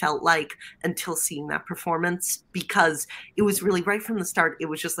sort of felt like until seeing that performance, because it was really right from the start. It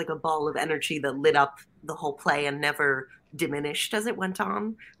was just like a ball of energy that lit up the whole play and never diminished as it went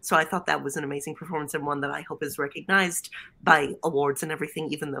on. So I thought that was an amazing performance, and one that I hope is recognized by awards and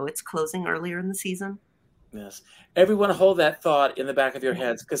everything, even though it's closing earlier in the season. Yes. Everyone hold that thought in the back of your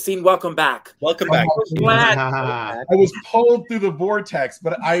heads. Cassine, welcome back. Welcome back. I was pulled through the vortex,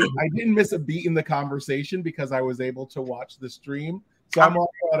 but I didn't miss a beat in the conversation because I was able to watch the stream. So I'm all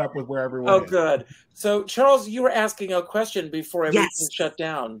caught up with where everyone is. Good. So, Charles, you were asking a question before everything shut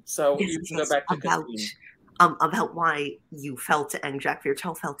down. So you can go back to Cassine. About why you felt, and Jacques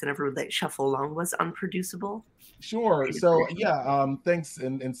Viertel felt, and everyone that Shuffle Along was unproducible. Sure. So thanks,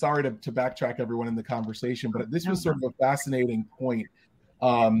 and sorry to backtrack everyone in the conversation, but this was sort of a fascinating point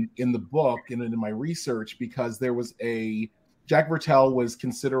in the book and in my research, because there was Jacques Viertel was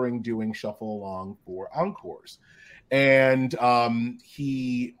considering doing Shuffle Along for encores, and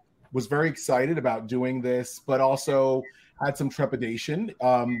he was very excited about doing this, but also had some trepidation.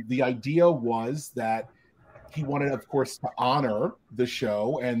 The idea was that he wanted, of course, to honor the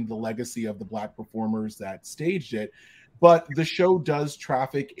show and the legacy of the Black performers that staged it. But the show does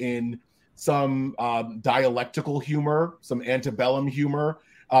traffic in some dialectical humor, some antebellum humor.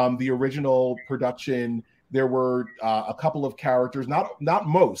 The original production, there were a couple of characters, not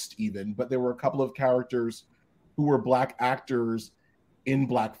most even, but there were a couple of characters who were Black actors in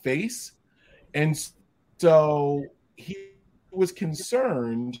blackface. And so he was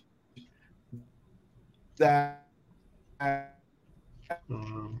concerned that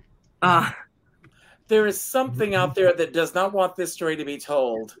there is something out there that does not want this story to be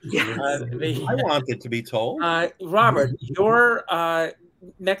told. Yes. I want it to be told. Robert, your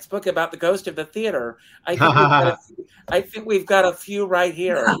next book about the ghost of the theater, I think we've got a few right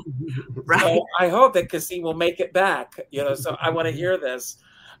here. Right. So I hope that Cassine will make it back. So I want to hear this.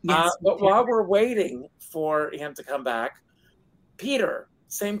 Yes, but while we're waiting for him to come back, Peter,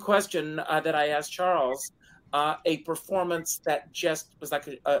 same question that I asked Charles. a performance that just was like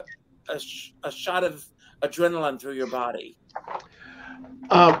a shot of adrenaline through your body?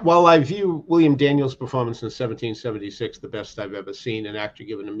 While I view William Daniels' performance in 1776 the best I've ever seen an actor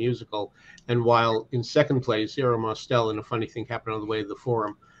given a musical, and while in second place, Zero Mostel, and a funny thing happened on the way to the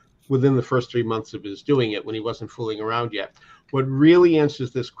Forum, within the first 3 months of his doing it, when he wasn't fooling around yet, what really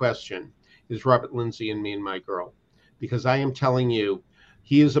answers this question is Robert Lindsay in Me and My Girl. Because I am telling you,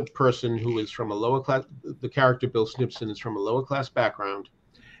 he is a person who is from a lower class, the character Bill Snibson is from a lower class background,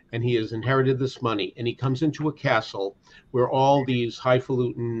 and he has inherited this money, and he comes into a castle where all these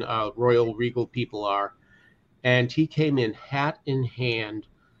highfalutin royal regal people are, and he came in hat in hand,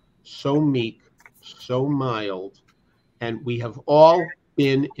 so meek, so mild, and we have all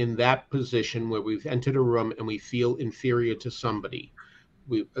been in that position where we've entered a room and we feel inferior to somebody.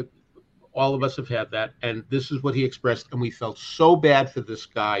 All of us have had that, and this is what he expressed, and we felt so bad for this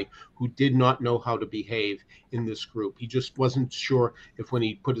guy who did not know how to behave in this group. He just wasn't sure if when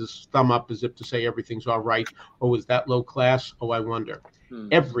he put his thumb up as if to say everything's all right, oh, is that low class? Oh, I wonder.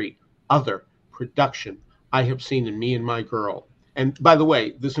 Every other production I have seen in Me and My Girl, and by the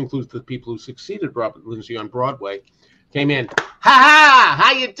way, this includes the people who succeeded Robert Lindsay on Broadway, came in, ha ha,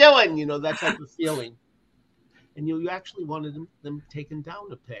 how you doing? You know, that type of feeling. And you actually wanted them taken down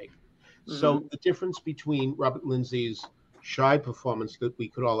a peg. So the difference between Robert Lindsay's shy performance that we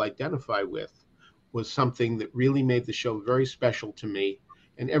could all identify with was something that really made the show very special to me.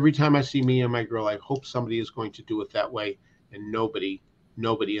 And every time I see Me and My Girl, I hope somebody is going to do it that way. And nobody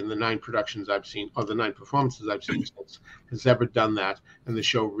in the 9 productions I've seen, or the 9 performances I've seen since, has ever done that. And the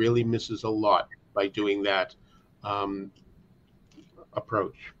show really misses a lot by doing that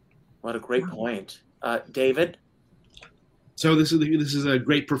approach. What a great point. David? So this is a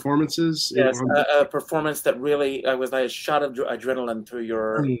great performances. Yes, a performance that really was like a shot of adrenaline through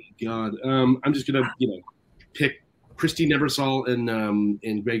your. Oh God, I'm just gonna pick Christy Neversall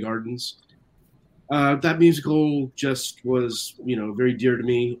in Grey Gardens. That musical just was very dear to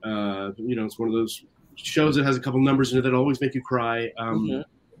me. It's one of those shows that has a couple numbers in it that always make you cry.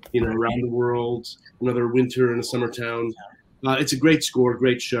 Around the World, Another Winter in a Summer Town. It's a great score,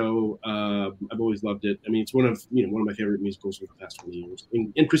 great show. I've always loved it. I mean, it's one of my favorite musicals of the past 20 years.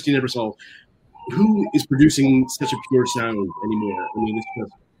 And Christy Neversall, who is producing such a pure sound anymore? I mean, it's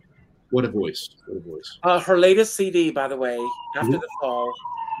just what a voice! What a voice! Her latest CD, by the way, After the Fall,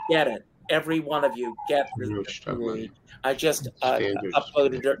 get it. Every one of you get it. I just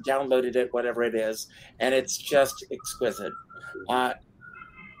uploaded it, downloaded it, whatever it is, and it's just exquisite.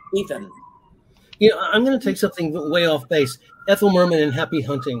 Ethan. I'm going to take something way off base. Ethel Merman in Happy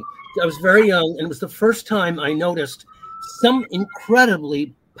Hunting. I was very young, and it was the first time I noticed some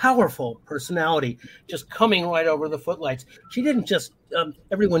incredibly powerful personality just coming right over the footlights. She didn't just,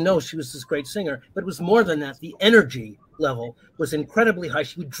 everyone knows she was this great singer, but it was more than that. The energy level was incredibly high.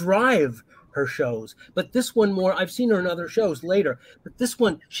 She would drive her shows. But this one more, I've seen her in other shows later, but this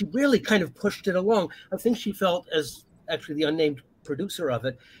one, she really kind of pushed it along. I think she felt, as actually the unnamed producer of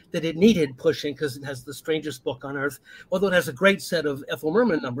it, that it needed pushing because it has the strangest book on earth. Although it has a great set of Ethel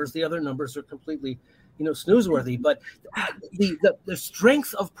Merman numbers, the other numbers are completely, snoozeworthy. But the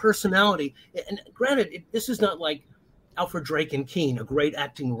strength of personality, and granted, this is not like Alfred Drake and Keane, a great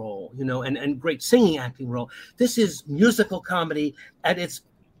acting role, and great singing acting role. This is musical comedy at its,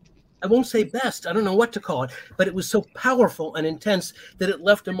 I won't say best, I don't know what to call it, but it was so powerful and intense that it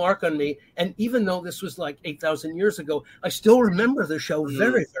left a mark on me. And even though this was like 8,000 years ago, I still remember the show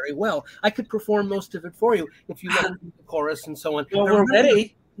very, very well. I could perform most of it for you if you let me the chorus and so on. Well, we're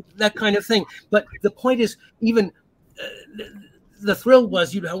ready. That kind of thing. But the point is, even the thrill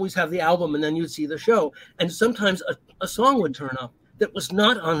was you'd always have the album and then you'd see the show. And sometimes a song would turn up that was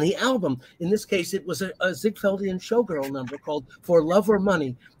not on the album. In this case, it was a Ziegfeldian showgirl number called For Love or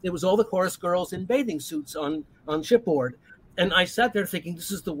Money. It was all the chorus girls in bathing suits on shipboard. And I sat there thinking, this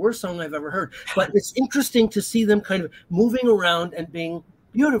is the worst song I've ever heard. But it's interesting to see them kind of moving around and being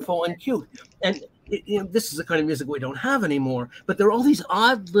beautiful and cute. And this is the kind of music we don't have anymore. But there are all these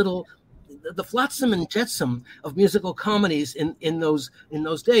odd little, the flotsam and jetsam of musical comedies in those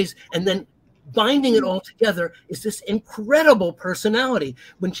days. And then binding it all together is this incredible personality.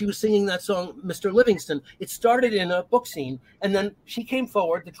 When she was singing that song, Mr. Livingston, it started in a book scene, and then she came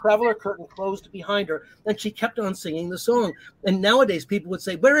forward, the Traveler curtain closed behind her, and she kept on singing the song. And nowadays people would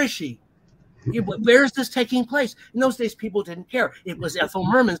say, where is she? Where is this taking place? In those days, people didn't care. It was Ethel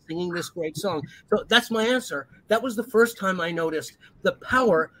Merman singing this great song. So that's my answer. That was the first time I noticed the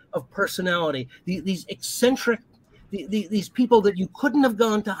power of personality, these eccentric, these people that you couldn't have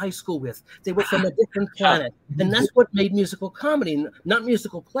gone to high school with. They were from a different planet. And that's what made musical comedy, not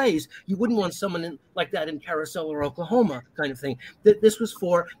musical plays. You wouldn't want someone like that in Carousel or Oklahoma kind of thing. This was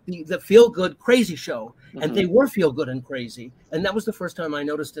for the feel-good crazy show. And they were feel-good and crazy. And that was the first time I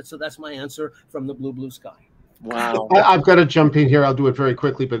noticed it. So that's my answer from the Blue Sky. Wow. I've got to jump in here. I'll do it very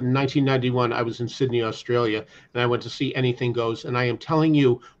quickly. But in 1991, I was in Sydney, Australia, and I went to see Anything Goes. And I am telling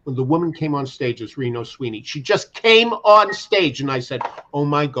you, when the woman came on stage as Reno Sweeney, she just came on stage, and I said, "Oh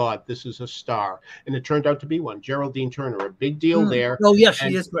my God, this is a star!" And it turned out to be one. Geraldine Turner, a big deal there. Oh yes,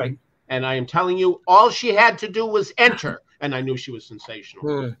 she is great. And I am telling you, all she had to do was enter, and I knew she was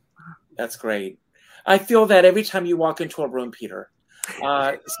sensational. That's great. I feel that every time you walk into a room, Peter.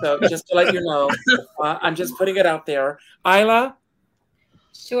 So just to let you know, I'm just putting it out there. Isla?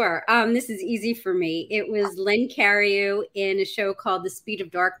 Sure. This is easy for me. It was Len Cariou in a show called The Speed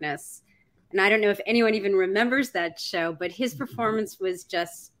of Darkness. And I don't know if anyone even remembers that show, but his performance was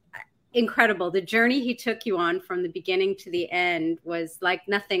just incredible. The journey he took you on from the beginning to the end was like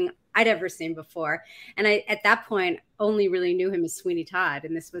nothing I'd ever seen before. And I, at that point, only really knew him as Sweeney Todd.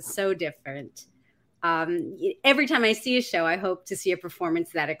 And this was so different. Every time I see a show, I hope to see a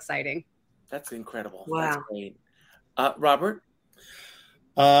performance that exciting. That's incredible. Wow. That's great. Robert?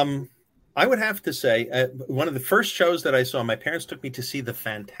 I would have to say one of the first shows that I saw, my parents took me to see The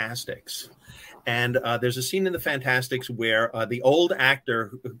Fantastics. And there's a scene in The Fantastics where the old actor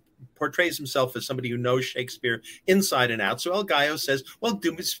who portrays himself as somebody who knows Shakespeare inside and out. So El Gallo says, well,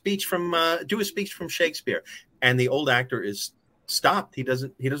 do a speech from Shakespeare. And the old actor is stopped. He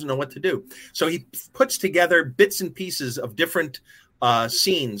doesn't know what to do. So he puts together bits and pieces of different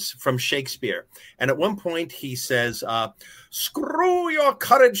scenes from Shakespeare. And at one point he says, screw your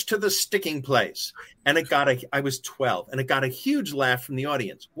courage to the sticking place. And I was 12, and it got a huge laugh from the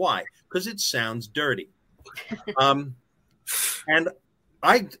audience. Why? Because it sounds dirty. And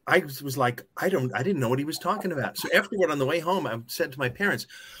I was like, I didn't know what he was talking about. So afterward, on the way home, I said to my parents,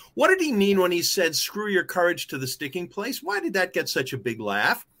 what did he mean when he said, screw your courage to the sticking place? Why did that get such a big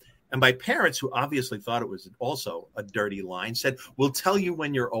laugh? And my parents, who obviously thought it was also a dirty line, said, we'll tell you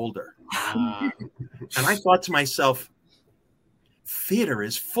when you're older. And I thought to myself, theater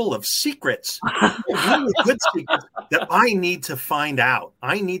is full of secrets, really good secrets that I need to find out.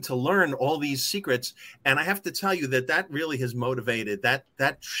 I need to learn all these secrets. And I have to tell you that really has motivated, that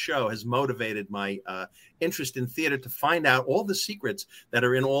show has motivated my interest in theater to find out all the secrets that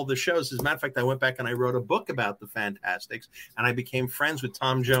are in all the shows. As a matter of fact, I went back and I wrote a book about the Fantastics, and I became friends with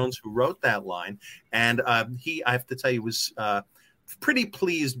Tom Jones, who wrote that line. And I have to tell you, was pretty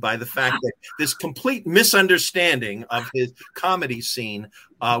pleased by the fact that this complete misunderstanding of his comedy scene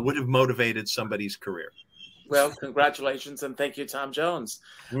would have motivated somebody's career. Well, congratulations, and thank you, Tom Jones.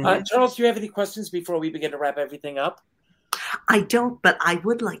 Mm-hmm. Charles, do you have any questions before we begin to wrap everything up? I don't, but I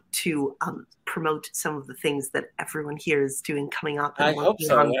would like to promote some of the things that everyone here is doing coming up. I hope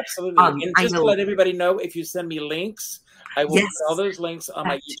so, absolutely. And just to let everybody know, if you send me links, I will put all those links on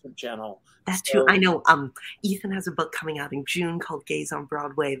my YouTube channel. That too. I know Ethan has a book coming out in June called Gays on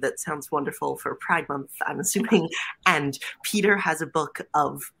Broadway that sounds wonderful for Pride Month, I'm assuming. And Peter has a book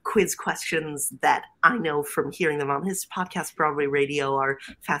of quiz questions that I know from hearing them on his podcast, Broadway Radio, are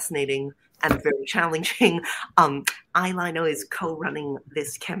fascinating and very challenging. Eyelino is co-running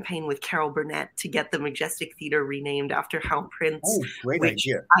this campaign with Carol Burnett to get the Majestic Theater renamed after Hal Prince. Oh, great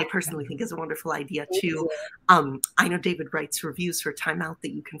idea. I personally think is a wonderful idea too. I know David writes reviews for Time Out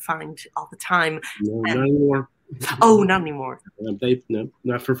that you can find all the time. No, not anymore. Oh, not anymore. No,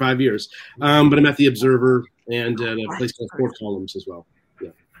 not for 5 years. But I'm at The Observer and at a place called Four Columns as well. Yeah.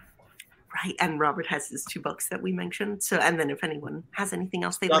 Right, and Robert has his 2 books that we mentioned. So, and then if anyone has anything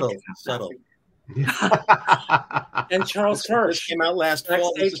else they'd like to talk about. And Charles Kirsch came out last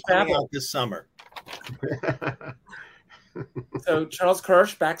fall. This is coming out this summer. So Charles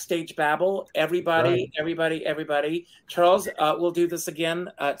Kirsch, Backstage Babble. Everybody. Charles, we'll do this again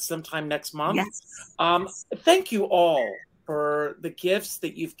sometime next month. Yes. Thank you all for the gifts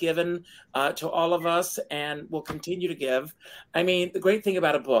that you've given to all of us and will continue to give. I mean, the great thing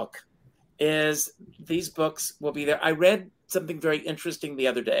about a book is these books will be there. I read something very interesting the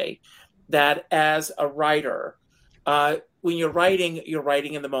other day, that as a writer, when you're writing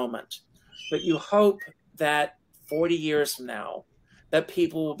in the moment, but you hope that 40 years from now, that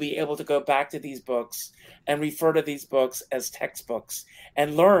people will be able to go back to these books and refer to these books as textbooks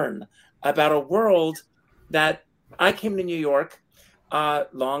and learn about a world that I came to New York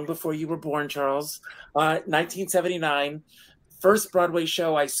long before you were born, Charles. 1979, first Broadway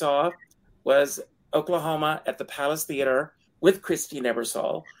show I saw was Oklahoma at the Palace Theater with Christine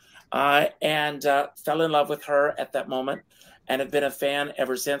Ebersole. and fell in love with her at that moment and have been a fan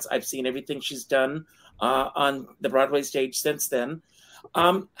ever since. I've seen everything she's done on the Broadway stage since then.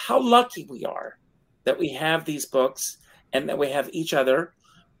 How lucky we are that we have these books and that we have each other.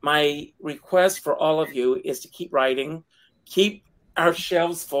 My request for all of you is to keep writing, keep our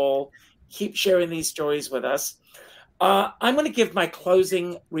shelves full, keep sharing these stories with us. I'm going to give my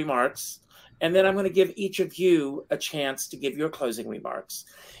closing remarks, and then I'm going to give each of you a chance to give your closing remarks.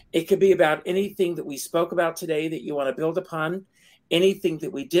 It could be about anything that we spoke about today that you want to build upon, anything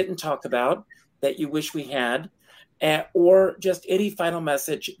that we didn't talk about that you wish we had, or just any final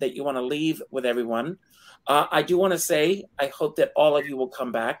message that you want to leave with everyone. I do want to say, I hope that all of you will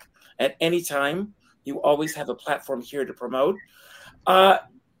come back at any time. You always have a platform here to promote.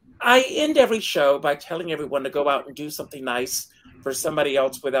 I end every show by telling everyone to go out and do something nice for somebody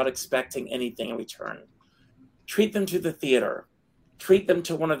else without expecting anything in return. Treat them to the theater. Treat them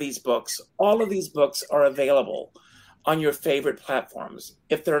to one of these books. All of these books are available on your favorite platforms.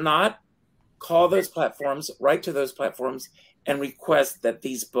 If they're not, call those platforms, write to those platforms, and request that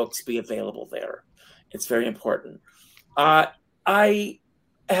these books be available there. It's very important. I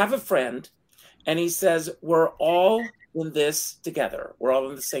have a friend, and he says, we're all in this together. We're all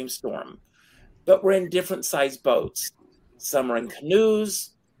in the same storm, but we're in different sized boats. Some are in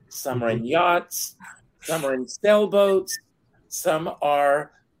canoes, some are in yachts, some are in sailboats, some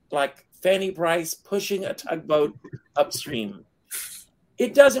are like Fanny Bryce pushing a tugboat upstream.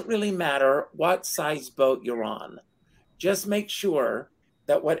 It doesn't really matter what size boat you're on. Just make sure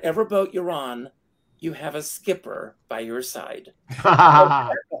that whatever boat you're on, you have a skipper by your side.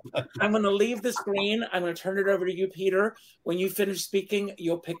 I'm going to leave the screen. I'm going to turn it over to you, Peter. When you finish speaking,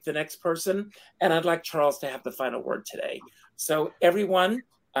 you'll pick the next person. And I'd like Charles to have the final word today. So everyone,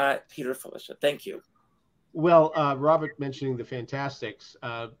 Peter, Felicia, thank you. Well, Robert mentioning the Fantastics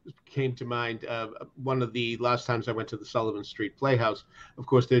came to mind. One of the last times I went to the Sullivan Street Playhouse, of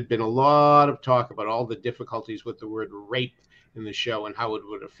course, there'd been a lot of talk about all the difficulties with the word rape in the show and how it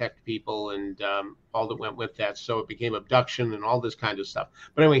would affect people and all that went with that. So it became abduction and all this kind of stuff.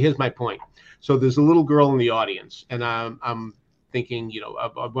 But anyway, here's my point. So there's a little girl in the audience, and I'm thinking,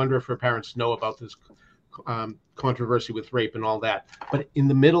 I wonder if her parents know about this controversy with rape and all that. But in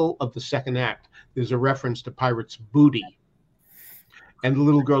the middle of the second act, there's a reference to pirate's booty. And the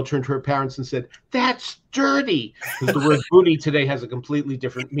little girl turned to her parents and said, "That's dirty." Because the word booty today has a completely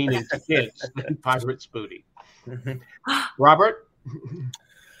different meaning to kids than pirate's booty. Robert?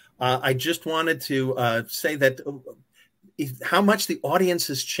 I just wanted to say that how much the audience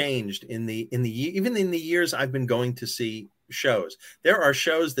has changed even in the years I've been going to see shows. There are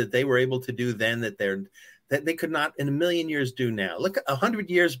shows that they were able to do then that they could not in a million years do now. Look, 100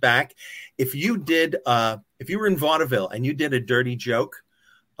 years back, if you were in vaudeville and you did a dirty joke,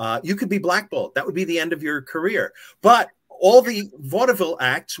 you could be blackballed. That would be the end of your career. But all the vaudeville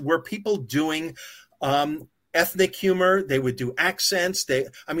acts were people doing ethnic humor. They would do accents.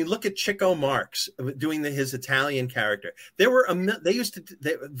 Look at Chico Marx doing his Italian character.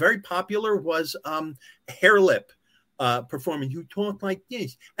 Very popular was hair lip. Performing, you talk like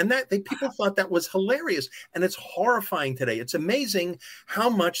this, and people thought that was hilarious, and it's horrifying today. It's amazing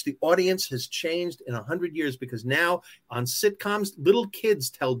how much the audience has changed in 100 years, because now on sitcoms, little kids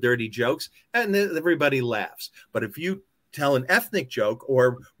tell dirty jokes and everybody laughs. But if you tell an ethnic joke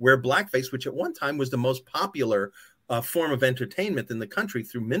or wear blackface, which at one time was the most popular form of entertainment in the country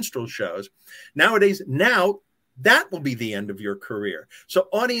through minstrel shows, nowadays, that will be the end of your career. So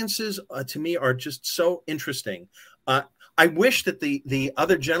audiences, to me, are just so interesting. I wish that the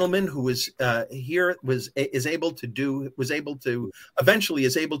other gentleman who was here eventually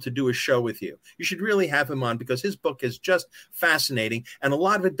is able to do a show with you. You should really have him on, because his book is just fascinating, and a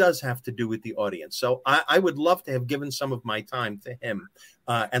lot of it does have to do with the audience. So I would love to have given some of my time to him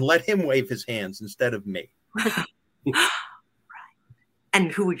and let him wave his hands instead of me. And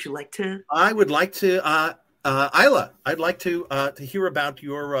who would you like to? I would like to. Isla, I'd like to hear about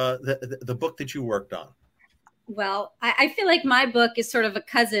your the book that you worked on. Well, I feel like my book is sort of a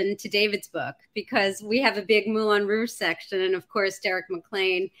cousin to David's book, because we have a big Moulin Rouge section, and of course Derek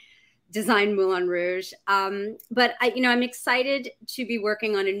McLean designed Moulin Rouge. But I'm excited to be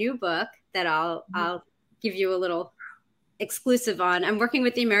working on a new book that I'll give you a little exclusive on. I'm working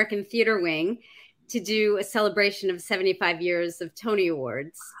with the American Theater Wing to do a celebration of 75 years of Tony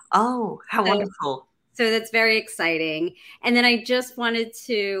Awards. Oh, how wonderful. So that's very exciting. And then I just wanted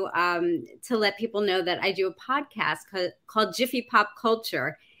to let people know that I do a podcast called Jiffy Pop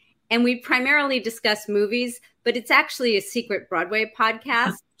Culture. And we primarily discuss movies, but it's actually a secret Broadway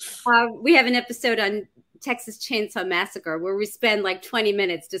podcast. We have an episode on Texas Chainsaw Massacre, where we spend like 20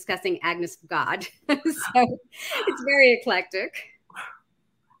 minutes discussing Agnes of God. So it's very eclectic.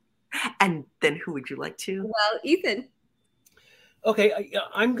 And then who would you like to? Well, Ethan. Okay,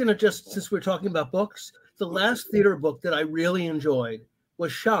 I'm going to just, since we're talking about books, the last theater book that I really enjoyed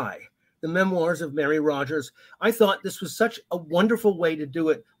was Shy, the memoirs of Mary Rogers. I thought this was such a wonderful way to do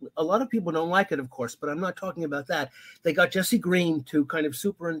it. A lot of people don't like it, of course, but I'm not talking about that. They got Jesse Green to kind of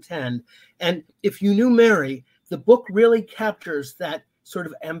superintend. And if you knew Mary, the book really captures that sort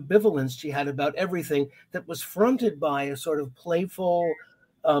of ambivalence she had about everything that was fronted by a sort of playful,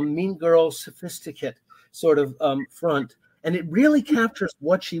 mean girl, sophisticate sort of front. And it really captures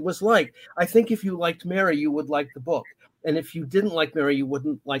what she was like. I think if you liked Mary, you would like the book. And if you didn't like Mary, you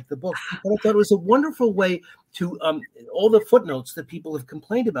wouldn't like the book. But I thought it was a wonderful way to, all the footnotes that people have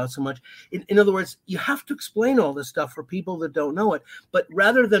complained about so much. In other words, you have to explain all this stuff for people that don't know it. But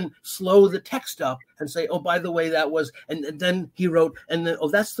rather than slow the text up and say, oh, by the way, that was, and then he wrote, and then, oh,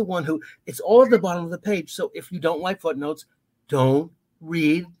 that's the one who, it's all at the bottom of the page. So if you don't like footnotes, don't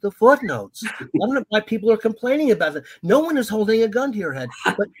read the footnotes. I don't know why people are complaining about it. No one is holding a gun to your head.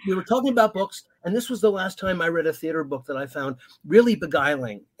 But we were talking about books, and this was the last time I read a theater book that I found really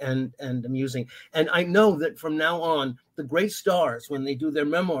beguiling and amusing. And I know that from now on, the great stars, when they do their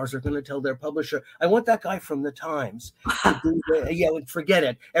memoirs, are going to tell their publisher, I want that guy from the Times. Forget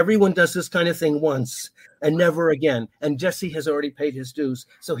it. Everyone does this kind of thing once and never again. And Jesse has already paid his dues,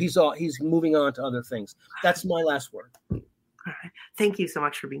 so he's moving on to other things. That's my last word. All right. Thank you so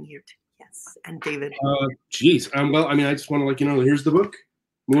much for being here. Yes. And David. Well, I mean, I just want to let you know, here's the book.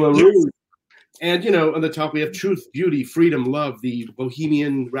 Moulin Rouge. And, on the top we have truth, beauty, freedom, love, the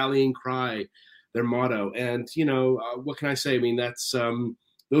bohemian rallying cry, their motto. And, what can I say? I mean, that's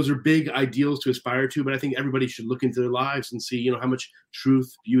those are big ideals to aspire to, but I think everybody should look into their lives and see, how much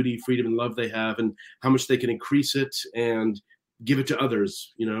truth, beauty, freedom, and love they have and how much they can increase it and give it to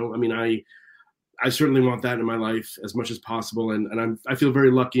others. I mean, I certainly want that in my life as much as possible. And I feel very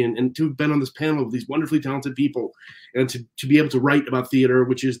lucky and to have been on this panel of these wonderfully talented people and to be able to write about theater,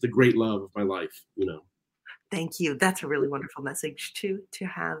 which is the great love of my life, Thank you. That's a really wonderful message to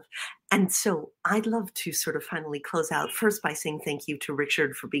have. And so I'd love to sort of finally close out first by saying thank you to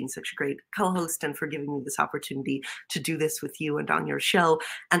Richard for being such a great co-host and for giving me this opportunity to do this with you and on your show.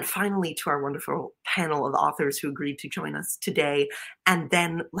 And finally to our wonderful panel of authors who agreed to join us today. And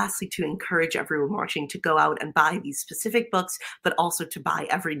then lastly, to encourage everyone watching to go out and buy these specific books, but also to buy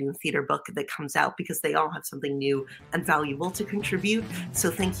every new theater book that comes out because they all have something new and valuable to contribute. So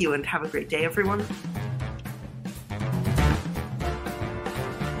thank you and have a great day, everyone.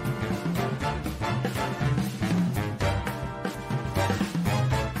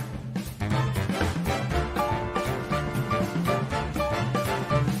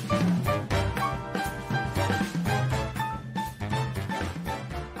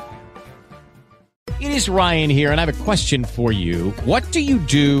 It is Ryan here, and I have a question for you. What do you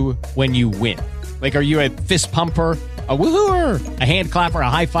do when you win? Like, are you a fist pumper, a woohooer, a hand clapper, a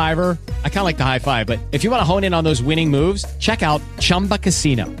high fiver? I kind of like the high five, but if you want to hone in on those winning moves, check out Chumba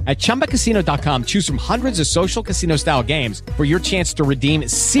Casino. At ChumbaCasino.com, choose from hundreds of social casino-style games for your chance to redeem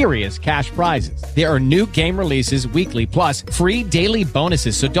serious cash prizes. There are new game releases weekly, plus free daily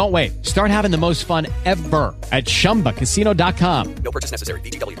bonuses. So don't wait. Start having the most fun ever at ChumbaCasino.com. No purchase necessary.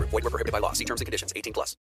 VGW. Void where prohibited by law. See terms and conditions. 18+.